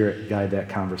Spirit guide that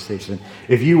conversation.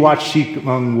 If you watch Sheep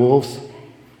Among Wolves,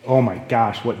 oh my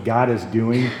gosh, what God is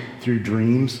doing through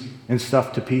dreams and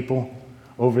stuff to people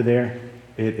over there,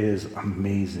 it is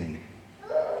amazing.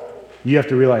 You have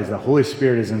to realize the Holy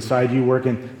Spirit is inside you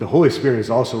working. The Holy Spirit is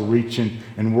also reaching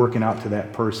and working out to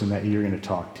that person that you're going to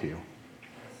talk to.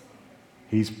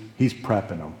 He's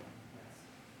prepping them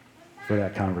for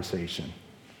that conversation.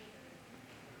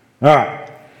 All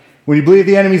right. When you believe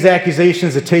the enemy's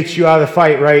accusations, it takes you out of the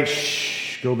fight, right?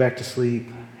 Shh, go back to sleep.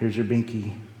 Here's your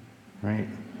binky, right?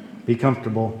 Be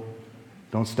comfortable.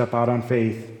 Don't step out on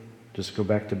faith. Just go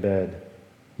back to bed.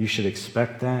 You should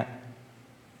expect that.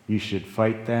 You should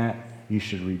fight that. You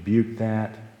should rebuke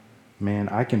that. Man,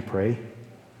 I can pray.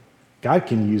 God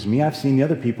can use me. I've seen the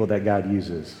other people that God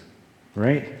uses,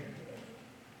 right?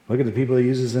 Look at the people he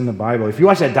uses in the Bible. If you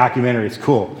watch that documentary, it's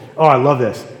cool. Oh, I love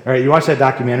this. All right, you watch that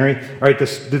documentary. All right,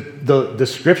 the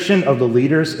description of the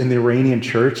leaders in the Iranian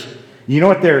church, you know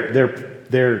what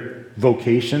their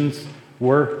vocations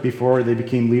were before they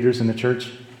became leaders in the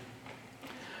church?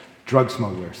 Drug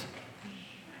smugglers.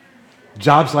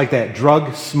 Jobs like that,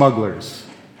 drug smugglers,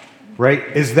 right?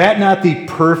 Is that not the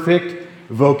perfect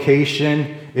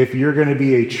vocation if you're going to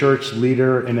be a church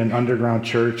leader in an underground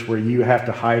church where you have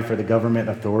to hide for the government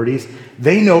authorities?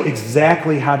 They know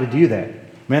exactly how to do that.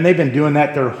 Man, they've been doing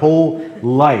that their whole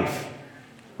life,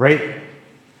 right?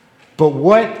 But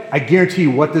I guarantee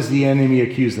you, what does the enemy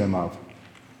accuse them of?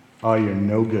 Oh, you're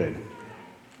no good.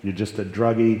 You're just a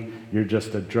druggie. You're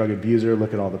just a drug abuser.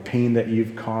 Look at all the pain that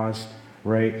you've caused,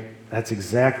 right? That's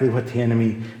exactly what the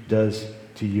enemy does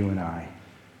to you and I.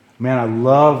 Man, I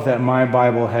love that my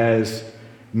Bible has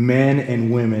men and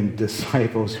women,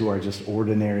 disciples who are just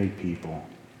ordinary people.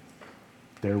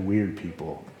 They're weird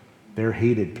people. They're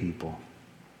hated people.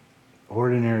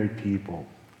 Ordinary people.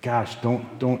 Gosh,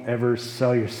 don't ever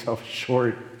sell yourself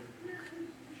short.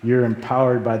 You're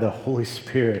empowered by the Holy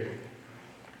Spirit.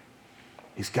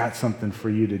 He's got something for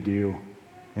you to do,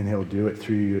 and he'll do it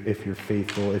through you if you're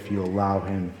faithful, if you allow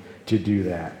him to do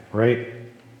that, right?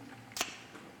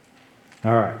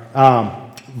 All right.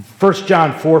 1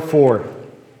 John 4:4.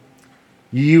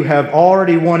 You have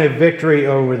already won a victory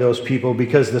over those people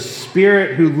because the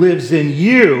Spirit who lives in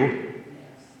you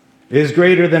is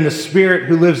greater than the spirit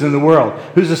who lives in the world.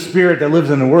 Who's the spirit that lives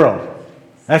in the world?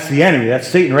 That's the enemy. That's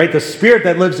Satan, right? The spirit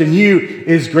that lives in you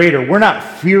is greater. We're not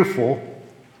fearful.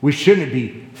 We shouldn't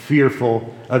be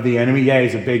fearful of the enemy. Yeah,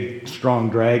 he's a big, strong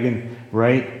dragon,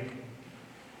 right?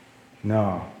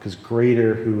 No, because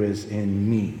greater who is in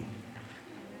me,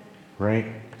 right,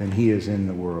 than he is in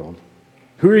the world.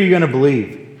 Who are you going to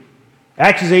believe?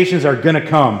 Accusations are going to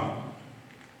come.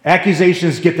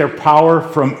 Accusations get their power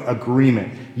from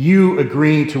agreement. You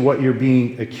agreeing to what you're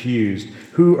being accused.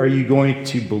 Who are you going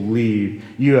to believe?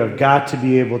 You have got to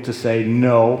be able to say,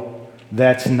 no,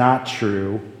 that's not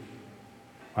true.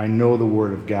 I know the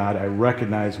Word of God. I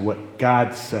recognize what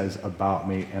God says about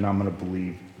me, and I'm going to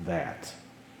believe that.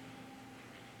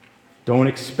 Don't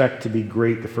expect to be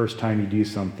great the first time you do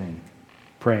something.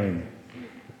 Praying.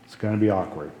 It's going to be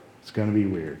awkward. It's going to be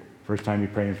weird. First time you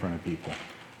pray in front of people,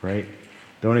 right?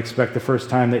 Don't expect the first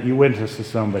time that you witness to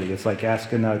somebody. It's like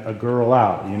asking a girl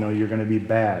out. You know, you're going to be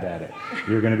bad at it.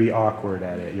 You're going to be awkward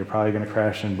at it. You're probably going to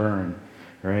crash and burn,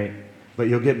 right? But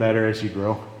you'll get better as you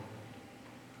grow.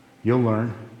 You'll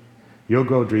learn. You'll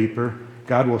go deeper.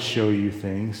 God will show you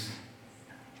things.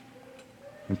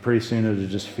 And pretty soon it'll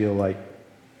just feel like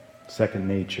second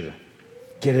nature.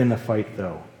 Get in the fight,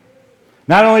 though.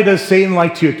 Not only does Satan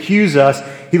like to accuse us,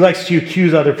 he likes to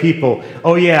accuse other people.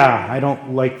 Oh yeah, I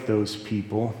don't like those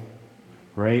people,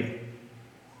 right?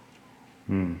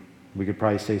 We could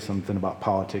probably say something about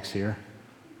politics here,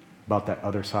 about that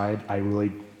other side. I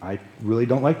really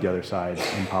don't like the other side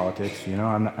in politics. You know,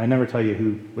 I never tell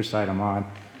you which side I'm on,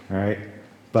 all right?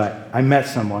 But I met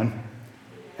someone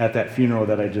at that funeral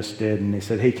that I just did, and they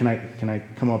said, "Hey, can I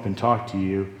come up and talk to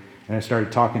you?" And I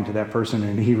started talking to that person,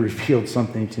 and he revealed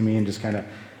something to me and just kind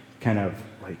of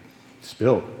like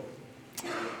spilled.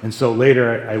 And so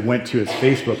later I went to his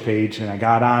Facebook page and I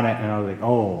got on it, and I was like,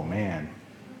 oh man,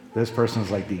 this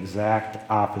person's like the exact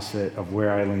opposite of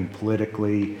where I lean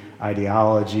politically,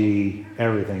 ideology,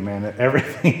 everything, man.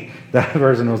 Everything. That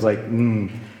person was like,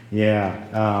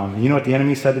 yeah. You know what the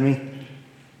enemy said to me?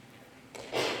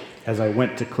 As I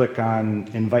went to click on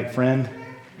invite friend,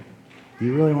 do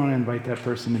you really want to invite that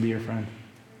person to be your friend?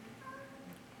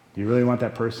 Do you really want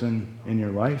that person in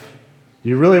your life? Do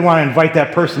you really want to invite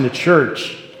that person to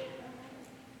church?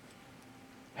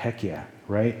 Heck yeah,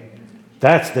 right?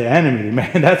 That's the enemy,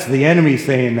 man. That's the enemy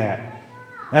saying that.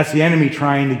 That's the enemy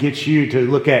trying to get you to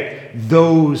look at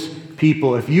those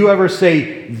people. If you ever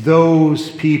say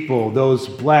those people, those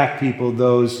black people,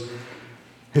 those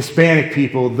Hispanic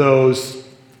people, those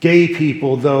gay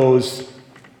people, those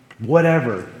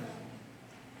whatever,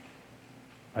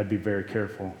 I'd be very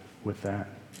careful with that,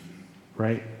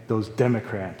 right? Those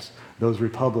Democrats, those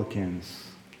Republicans.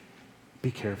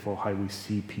 Be careful how we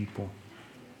see people.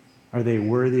 Are they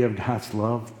worthy of God's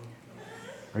love?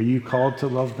 Are you called to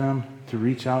love them, to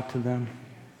reach out to them?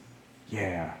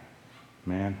 Yeah,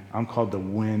 man. I'm called to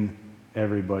win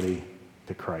everybody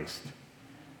to Christ.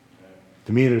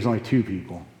 To me, there's only two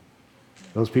people.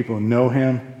 Those people who know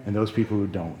him and those people who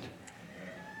don't.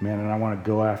 Man, and I want to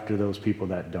go after those people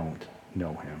that don't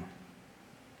know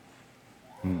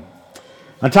him.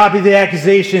 On top of the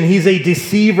accusation, he's a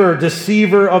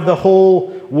deceiver of the whole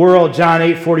world. John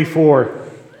 8:44.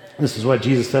 This is what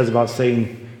Jesus says about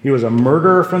Satan. He was a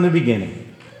murderer from the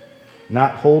beginning,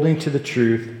 not holding to the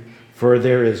truth, for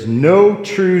there is no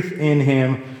truth in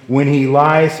him. When he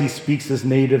lies, he speaks his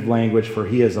native language, for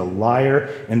he is a liar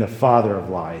and the father of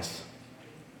lies.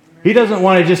 He doesn't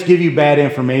want to just give you bad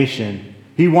information.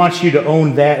 He wants you to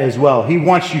own that as well. He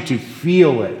wants you to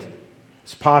feel it.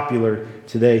 It's popular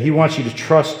today. He wants you to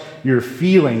trust your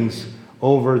feelings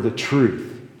over the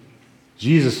truth.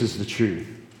 Jesus is the truth,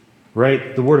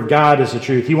 right? The Word of God is the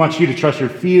truth. He wants you to trust your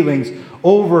feelings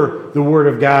over the Word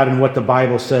of God and what the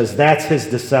Bible says. That's his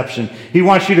deception. He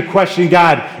wants you to question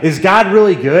God. Is God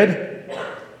really good?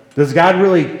 Does God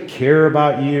really care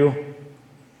about you?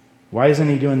 Why isn't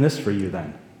he doing this for you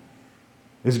then?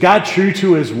 Is God true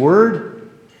to his Word?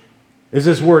 Is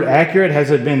this word accurate?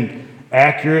 Has it been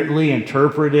accurately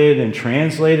interpreted and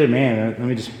translated? Man, let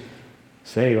me just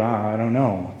say, wow, I don't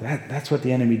know. That's what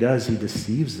the enemy does. He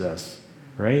deceives us,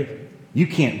 right? You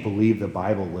can't believe the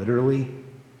Bible literally.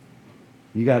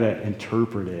 You got to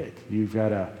interpret it. You've got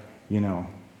to,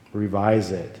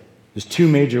 revise it. There's two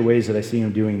major ways that I see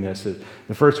him doing this.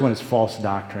 The first one is false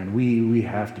doctrine. We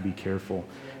have to be careful.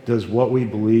 Does what we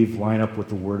believe line up with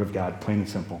the Word of God? Plain and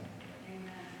simple.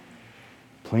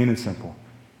 Plain and simple.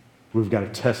 We've got to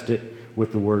test it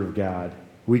with the Word of God.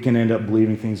 We can end up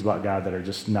believing things about God that are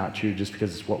just not true just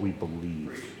because it's what we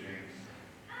believe.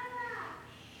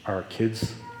 Are our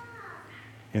kids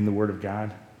in the Word of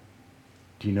God?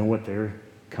 Do you know what they're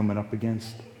coming up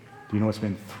against? Do you know what's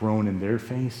been thrown in their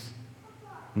face?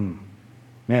 Man,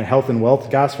 health and wealth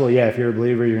gospel, yeah, if you're a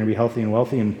believer, you're going to be healthy and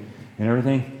wealthy and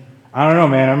everything. I don't know,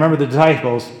 man. I remember the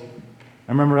disciples.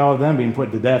 I remember all of them being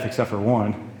put to death except for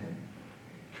one.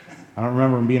 I don't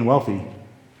remember them being wealthy.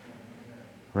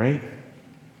 Right?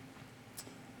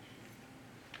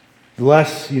 The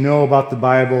less you know about the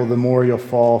Bible, the more you'll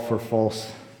fall for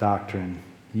false doctrine.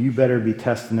 You better be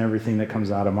testing everything that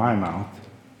comes out of my mouth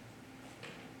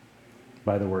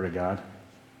by the Word of God.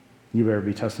 You better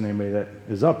be testing anybody that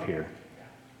is up here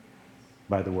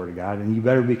by the Word of God. And you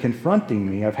better be confronting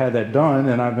me. I've had that done,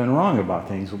 and I've been wrong about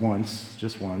things once,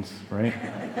 just once, right?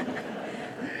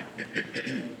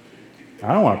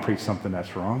 I don't want to preach something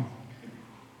that's wrong.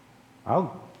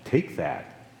 I'll take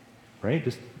that, right?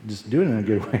 Just do it in a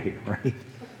good way, right?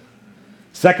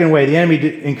 Second way, the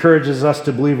enemy encourages us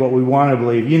to believe what we want to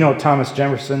believe. You know Thomas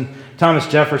Jefferson. Thomas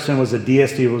Jefferson was a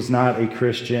deist. He was not a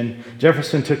Christian.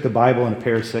 Jefferson took the Bible and a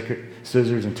pair of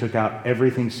scissors and took out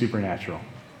everything supernatural.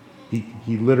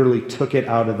 He literally took it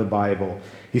out of the Bible.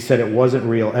 He said it wasn't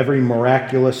real. Every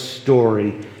miraculous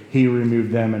story, he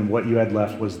removed them, and what you had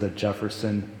left was the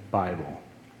Jefferson Bible.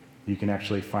 You can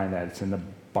actually find that. It's in the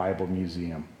Bible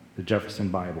Museum, the Jefferson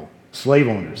Bible. Slave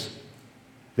owners,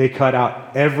 they cut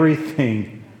out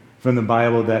everything from the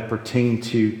Bible that pertained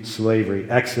to slavery.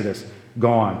 Exodus,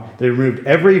 gone. They removed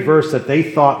every verse that they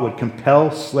thought would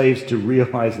compel slaves to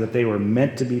realize that they were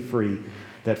meant to be free,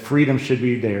 that freedom should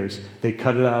be theirs. They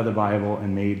cut it out of the Bible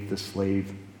and made the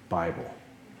slave Bible.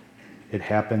 It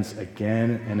happens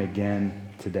again and again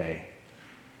today.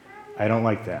 I don't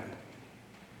like that.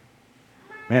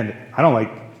 Man, I don't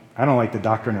like the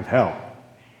doctrine of hell.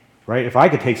 Right? If I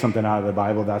could take something out of the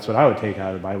Bible, that's what I would take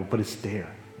out of the Bible, but it's there.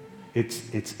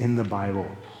 It's in the Bible.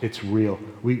 It's real.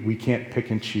 We can't pick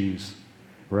and choose,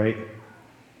 right?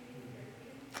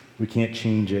 We can't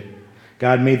change it.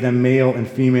 God made them male and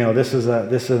female. This is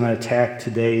an attack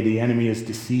today. The enemy is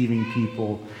deceiving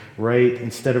people, right?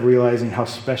 Instead of realizing how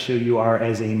special you are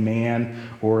as a man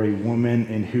or a woman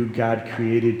and who God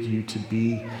created you to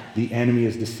be, the enemy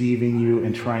is deceiving you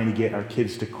and trying to get our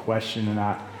kids to question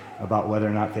about whether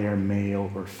or not they are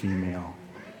male or female.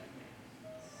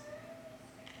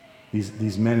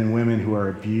 These men and women who are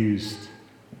abused,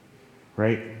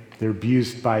 right? They're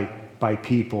abused by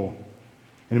people,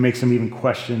 and it makes them even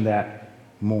question that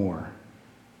more.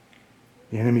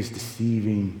 The enemy's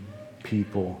deceiving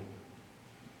people,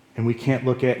 and we can't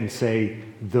look at and say,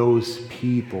 those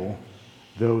people.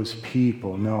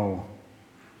 No.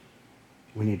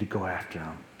 We need to go after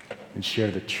them and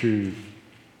share the truth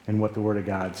and what the Word of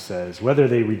God says. Whether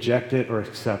they reject it or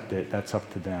accept it, that's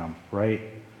up to them, right?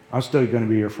 I'm still going to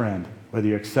be your friend, whether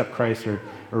you accept Christ or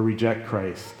reject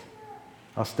Christ.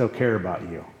 I'll still care about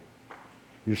you.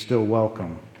 You're still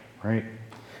welcome, right?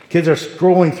 Kids are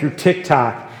scrolling through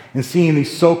TikTok and seeing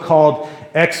these so-called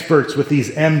experts with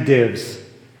these MDivs,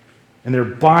 and they're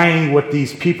buying what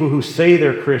these people who say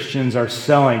they're Christians are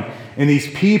selling. And these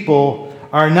people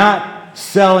are not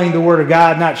selling the Word of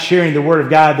God, not sharing the Word of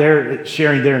God. They're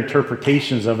sharing their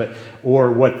interpretations of it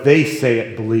or what they say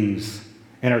it believes.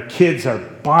 And our kids are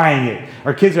buying it.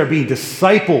 Our kids are being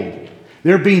discipled.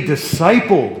 They're being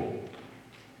discipled.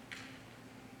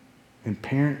 And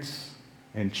parents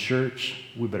and church,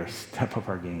 we better step up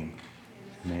our game.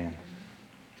 Man,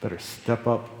 better step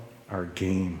up our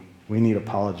game. We need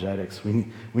apologetics. We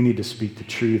need to speak the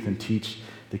truth and teach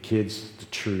the kids the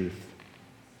truth.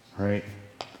 Right?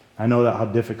 I know how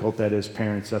difficult that is,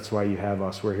 parents. That's why you have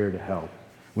us. We're here to help.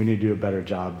 We need to do a better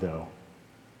job, though.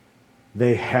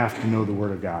 They have to know the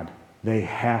Word of God. They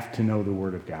have to know the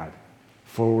Word of God.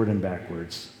 Forward and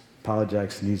backwards.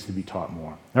 Apologetics needs to be taught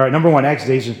more. All right, number one,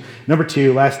 accusations. Number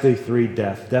two, lastly, three,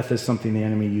 death. Death is something the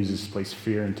enemy uses to place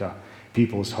fear into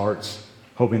people's hearts,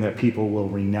 hoping that people will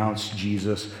renounce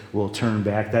Jesus, will turn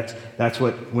back. That's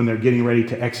what, when they're getting ready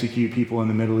to execute people in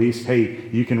the Middle East, hey,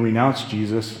 you can renounce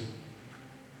Jesus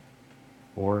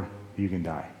or you can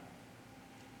die.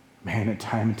 Man, and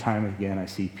time again, I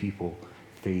see people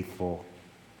faithful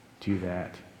to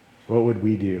that. What would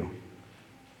we do?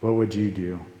 What would you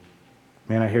do?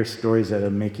 Man, I hear stories that will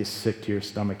make you sick to your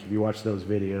stomach if you watch those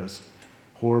videos.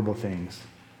 Horrible things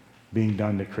being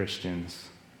done to Christians,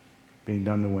 being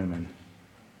done to women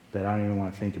that I don't even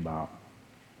want to think about.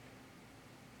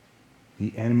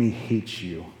 The enemy hates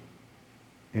you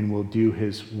and will do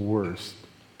his worst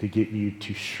to get you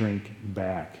to shrink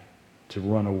back, to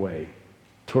run away.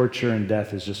 Torture and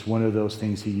death is just one of those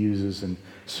things he uses in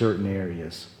certain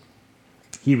areas.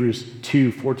 Hebrews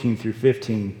 2:14 through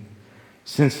 15.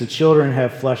 Since the children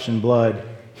have flesh and blood,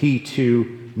 he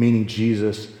too, meaning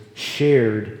Jesus,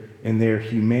 shared in their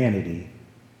humanity,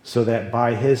 so that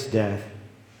by his death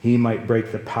he might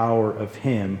break the power of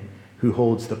him who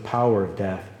holds the power of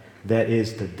death, that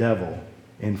is the devil,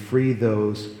 and free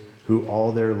those who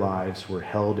all their lives were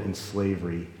held in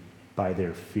slavery by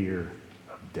their fear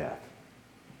of death.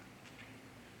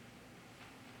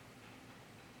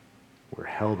 We're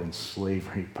held in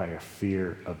slavery by a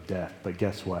fear of death. But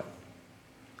guess what?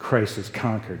 Christ has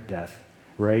conquered death,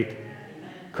 right?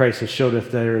 Christ has showed us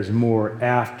there is more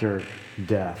after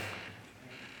death.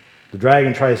 The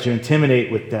dragon tries to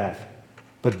intimidate with death,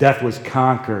 but death was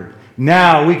conquered.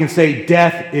 Now we can say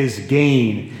death is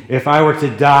gain. If I were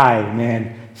to die,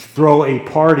 man, throw a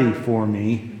party for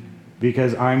me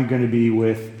because I'm going to be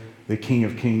with the King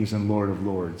of Kings and Lord of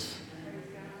Lords.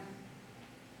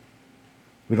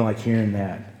 We don't like hearing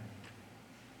that.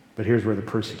 But here's where the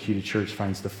persecuted church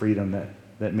finds the freedom that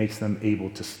that makes them able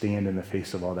to stand in the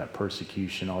face of all that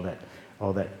persecution, all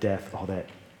that death, all that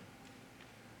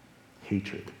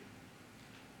hatred.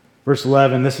 Verse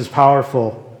 11, this is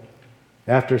powerful.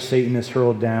 After Satan is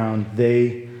hurled down,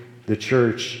 they, the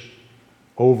church,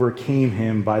 overcame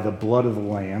him by the blood of the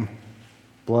Lamb,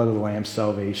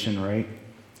 salvation, right?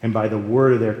 And by the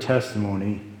word of their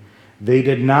testimony. They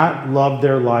did not love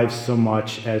their lives so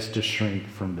much as to shrink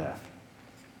from death.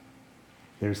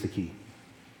 There's the key.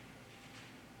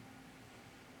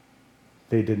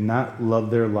 They did not love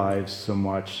their lives so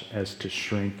much as to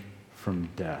shrink from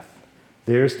death.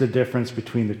 There's the difference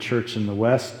between the church in the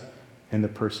West and the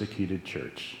persecuted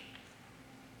church.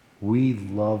 We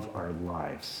love our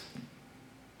lives.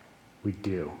 We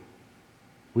do.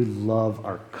 We love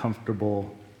our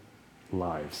comfortable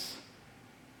lives.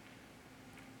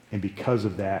 And because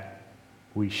of that,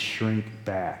 we shrink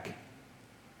back.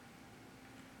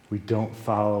 We don't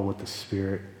follow what the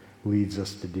Spirit leads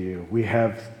us to do. We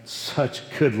have such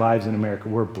good lives in America.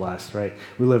 We're blessed, right?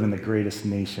 We live in the greatest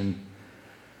nation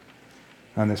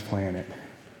on this planet.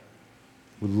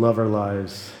 We love our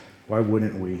lives. Why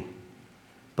wouldn't we?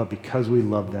 But because we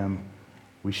love them,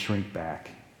 we shrink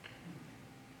back.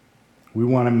 We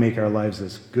want to make our lives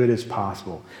as good as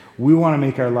possible. We want to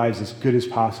make our lives as good as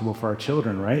possible for our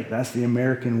children, right? That's the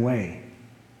American way.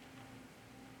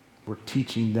 We're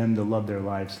teaching them to love their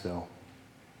lives, though,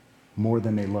 more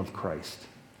than they love Christ.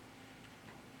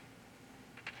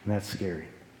 And that's scary.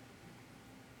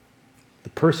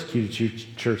 The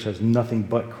persecuted church has nothing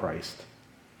but Christ.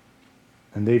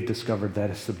 And they've discovered that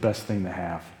it's the best thing to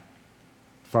have,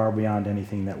 far beyond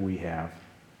anything that we have.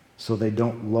 So they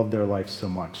don't love their life so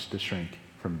much to shrink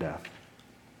from death.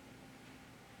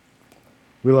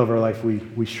 We love our life,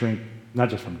 we shrink not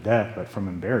just from death, but from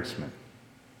embarrassment.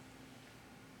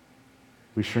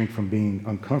 We shrink from being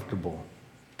uncomfortable,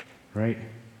 right?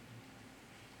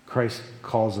 Christ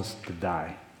calls us to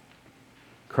die.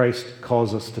 Christ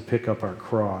calls us to pick up our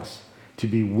cross, to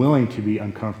be willing to be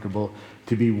uncomfortable,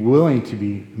 to be willing to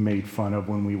be made fun of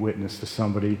when we witness to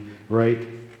somebody, right?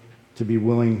 To be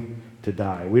willing to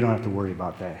die. We don't have to worry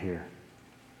about that here,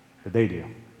 but they do.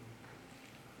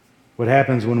 What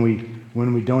happens when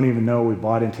we don't even know we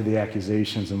bought into the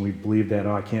accusations and we believe that,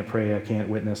 oh, I can't pray, I can't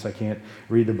witness, I can't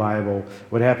read the Bible?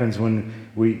 What happens when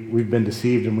we've been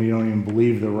deceived and we don't even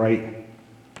believe the right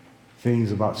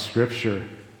things about Scripture?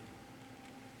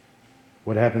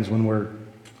 What happens when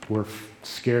we're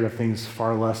scared of things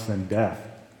far less than death?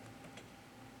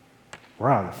 We're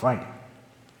out of the fight.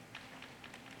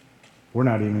 We're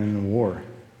not even in the war.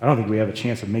 I don't think we have a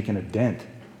chance of making a dent.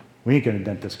 We ain't going to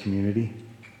dent this community.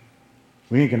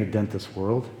 We ain't going to dent this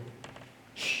world.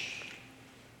 Shh.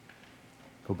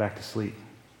 Go back to sleep.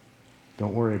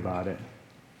 Don't worry about it.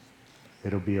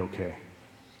 It'll be okay.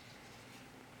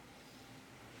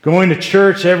 Going to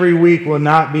church every week will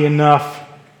not be enough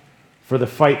for the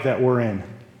fight that we're in.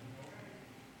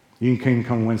 You can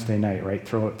come Wednesday night, right?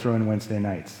 Throw in Wednesday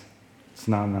nights. It's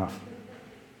not enough.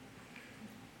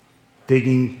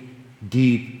 Digging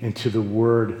deep into the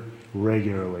Word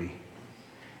regularly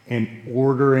and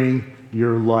ordering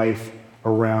your life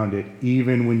around it,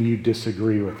 even when you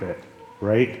disagree with it,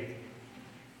 right?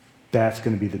 That's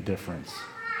going to be the difference.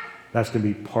 That's going to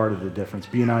be part of the difference.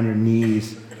 Being on your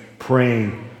knees,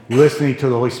 praying, listening to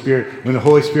the Holy Spirit. When the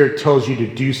Holy Spirit tells you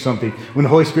to do something, when the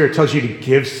Holy Spirit tells you to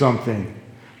give something,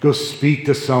 go speak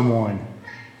to someone.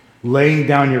 Laying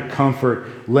down your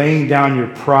comfort, laying down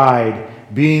your pride,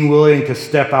 being willing to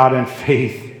step out in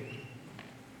faith,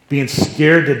 being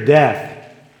scared to death,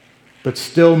 but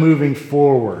still moving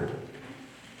forward.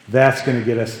 That's going to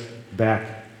get us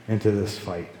back into this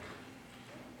fight.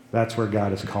 That's where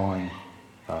God is calling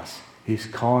us. He's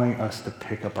calling us to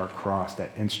pick up our cross,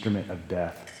 that instrument of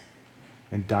death,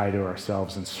 and die to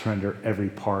ourselves and surrender every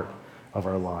part of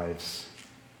our lives.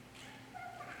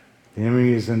 The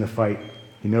enemy is in the fight.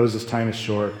 He knows his time is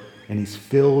short, and he's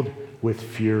filled with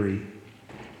fury.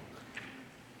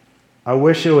 I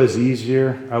wish it was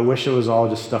easier. I wish it was all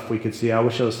just stuff we could see. I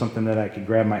wish it was something that I could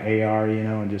grab my AR,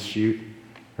 and just shoot,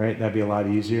 right? That'd be a lot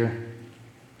easier.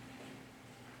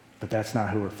 But that's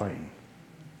not who we're fighting.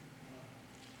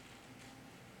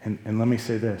 And let me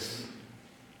say this.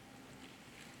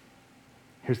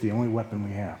 Here's the only weapon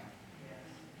we have.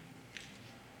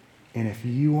 And if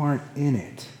you aren't in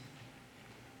it,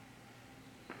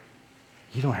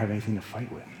 you don't have anything to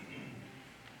fight with.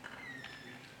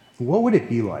 What would it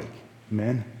be like,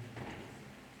 men,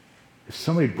 if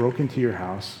somebody broke into your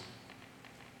house,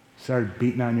 started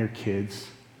beating on your kids,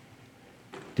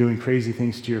 doing crazy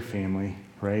things to your family,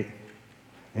 right?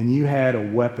 And you had a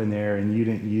weapon there and you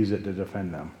didn't use it to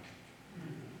defend them?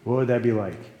 What would that be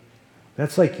like?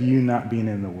 That's like you not being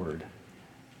in the Word.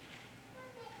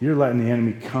 You're letting the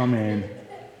enemy come in,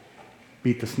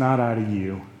 beat the snot out of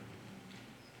you,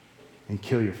 and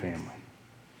kill your family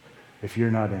if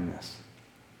you're not in this.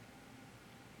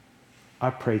 I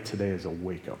pray today is a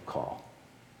wake-up call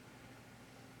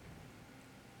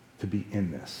to be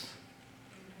in this,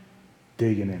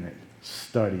 digging in it,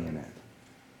 studying it,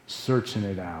 searching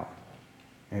it out,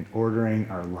 and ordering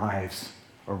our lives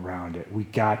around it. We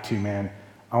got to, man.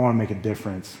 I want to make a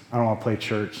difference. I don't want to play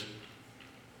church.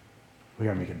 We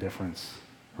got to make a difference,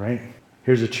 right?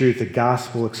 Here's the truth. The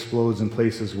gospel explodes in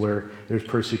places where there's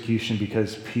persecution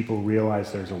because people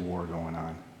realize there's a war going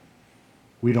on.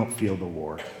 We don't feel the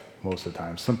war most of the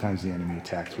time. Sometimes the enemy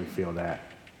attacks, we feel that.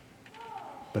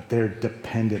 But they're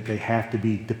dependent. They have to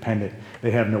be dependent.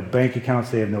 They have no bank accounts.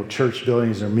 They have no church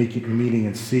buildings. They're meeting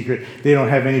in secret. They don't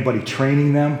have anybody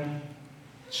training them.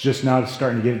 It's just now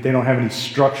starting to get it. They don't have any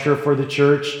structure for the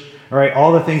church. All right,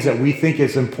 all the things that we think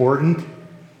is important,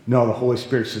 no, the Holy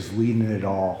Spirit's just leading it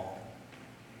all.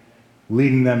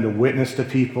 Leading them to witness to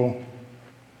people,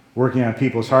 working on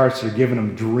people's hearts. They're giving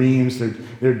them dreams.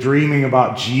 They're dreaming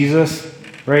about Jesus,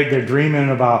 right? They're dreaming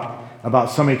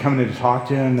about somebody coming to talk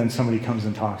to him, and then somebody comes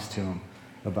and talks to him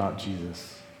about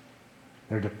Jesus.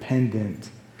 They're dependent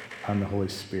on the Holy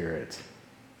Spirit.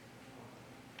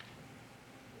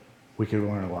 We could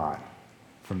learn a lot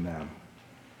from them.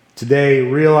 Today,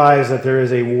 realize that there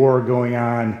is a war going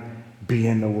on. Be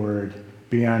in the Word.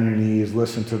 Be on your knees.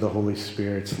 Listen to the Holy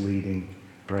Spirit's leading,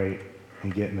 right?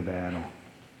 And get in the battle.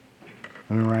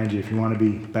 Let me remind you, if you want to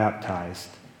be baptized,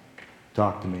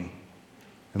 talk to me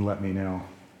and let me know.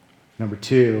 Number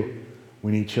 2,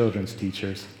 we need children's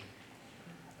teachers.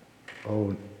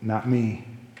 Oh, not me.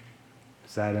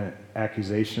 Is that an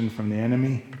accusation from the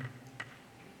enemy?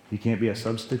 You can't be a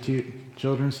substitute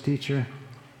children's teacher?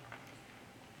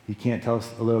 You can't tell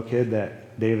a little kid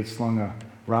that David slung a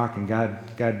rock and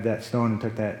God got that stone and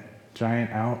took that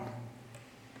giant out?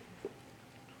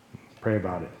 Pray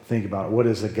about it. Think about it. What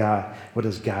does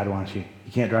God want you?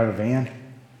 You can't drive a van?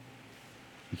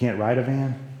 You can't ride a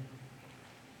van?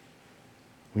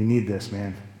 We need this,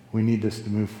 man. We need this to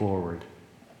move forward.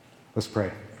 Let's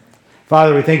pray.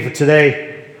 Father, we thank you for today.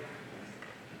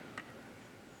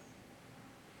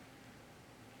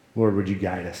 Lord, would you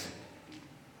guide us?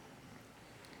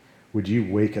 Would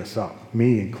you wake us up,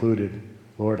 me included?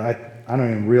 Lord, I don't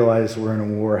even realize we're in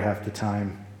a war half the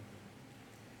time.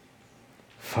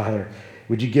 Father,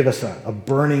 would you give us a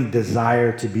burning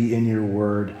desire to be in your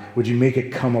word? Would you make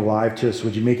it come alive to us?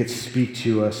 Would you make it speak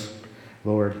to us,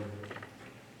 Lord?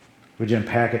 Would you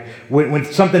unpack it? When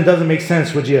something doesn't make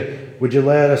sense, would you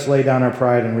let us lay down our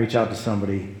pride and reach out to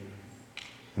somebody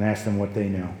and ask them what they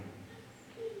know?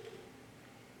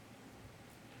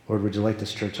 Lord, would you light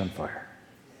this church on fire?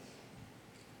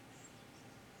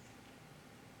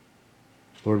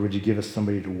 Lord, would you give us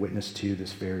somebody to witness to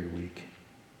this very week?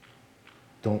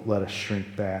 Don't let us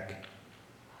shrink back.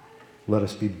 Let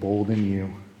us be bold in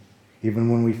you. Even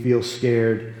when we feel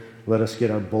scared, let us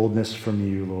get our boldness from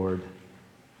you, Lord,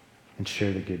 and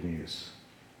share the good news.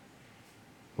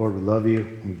 Lord, we love you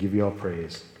and we give you all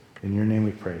praise. In your name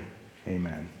we pray.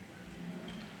 Amen.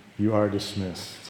 You are dismissed.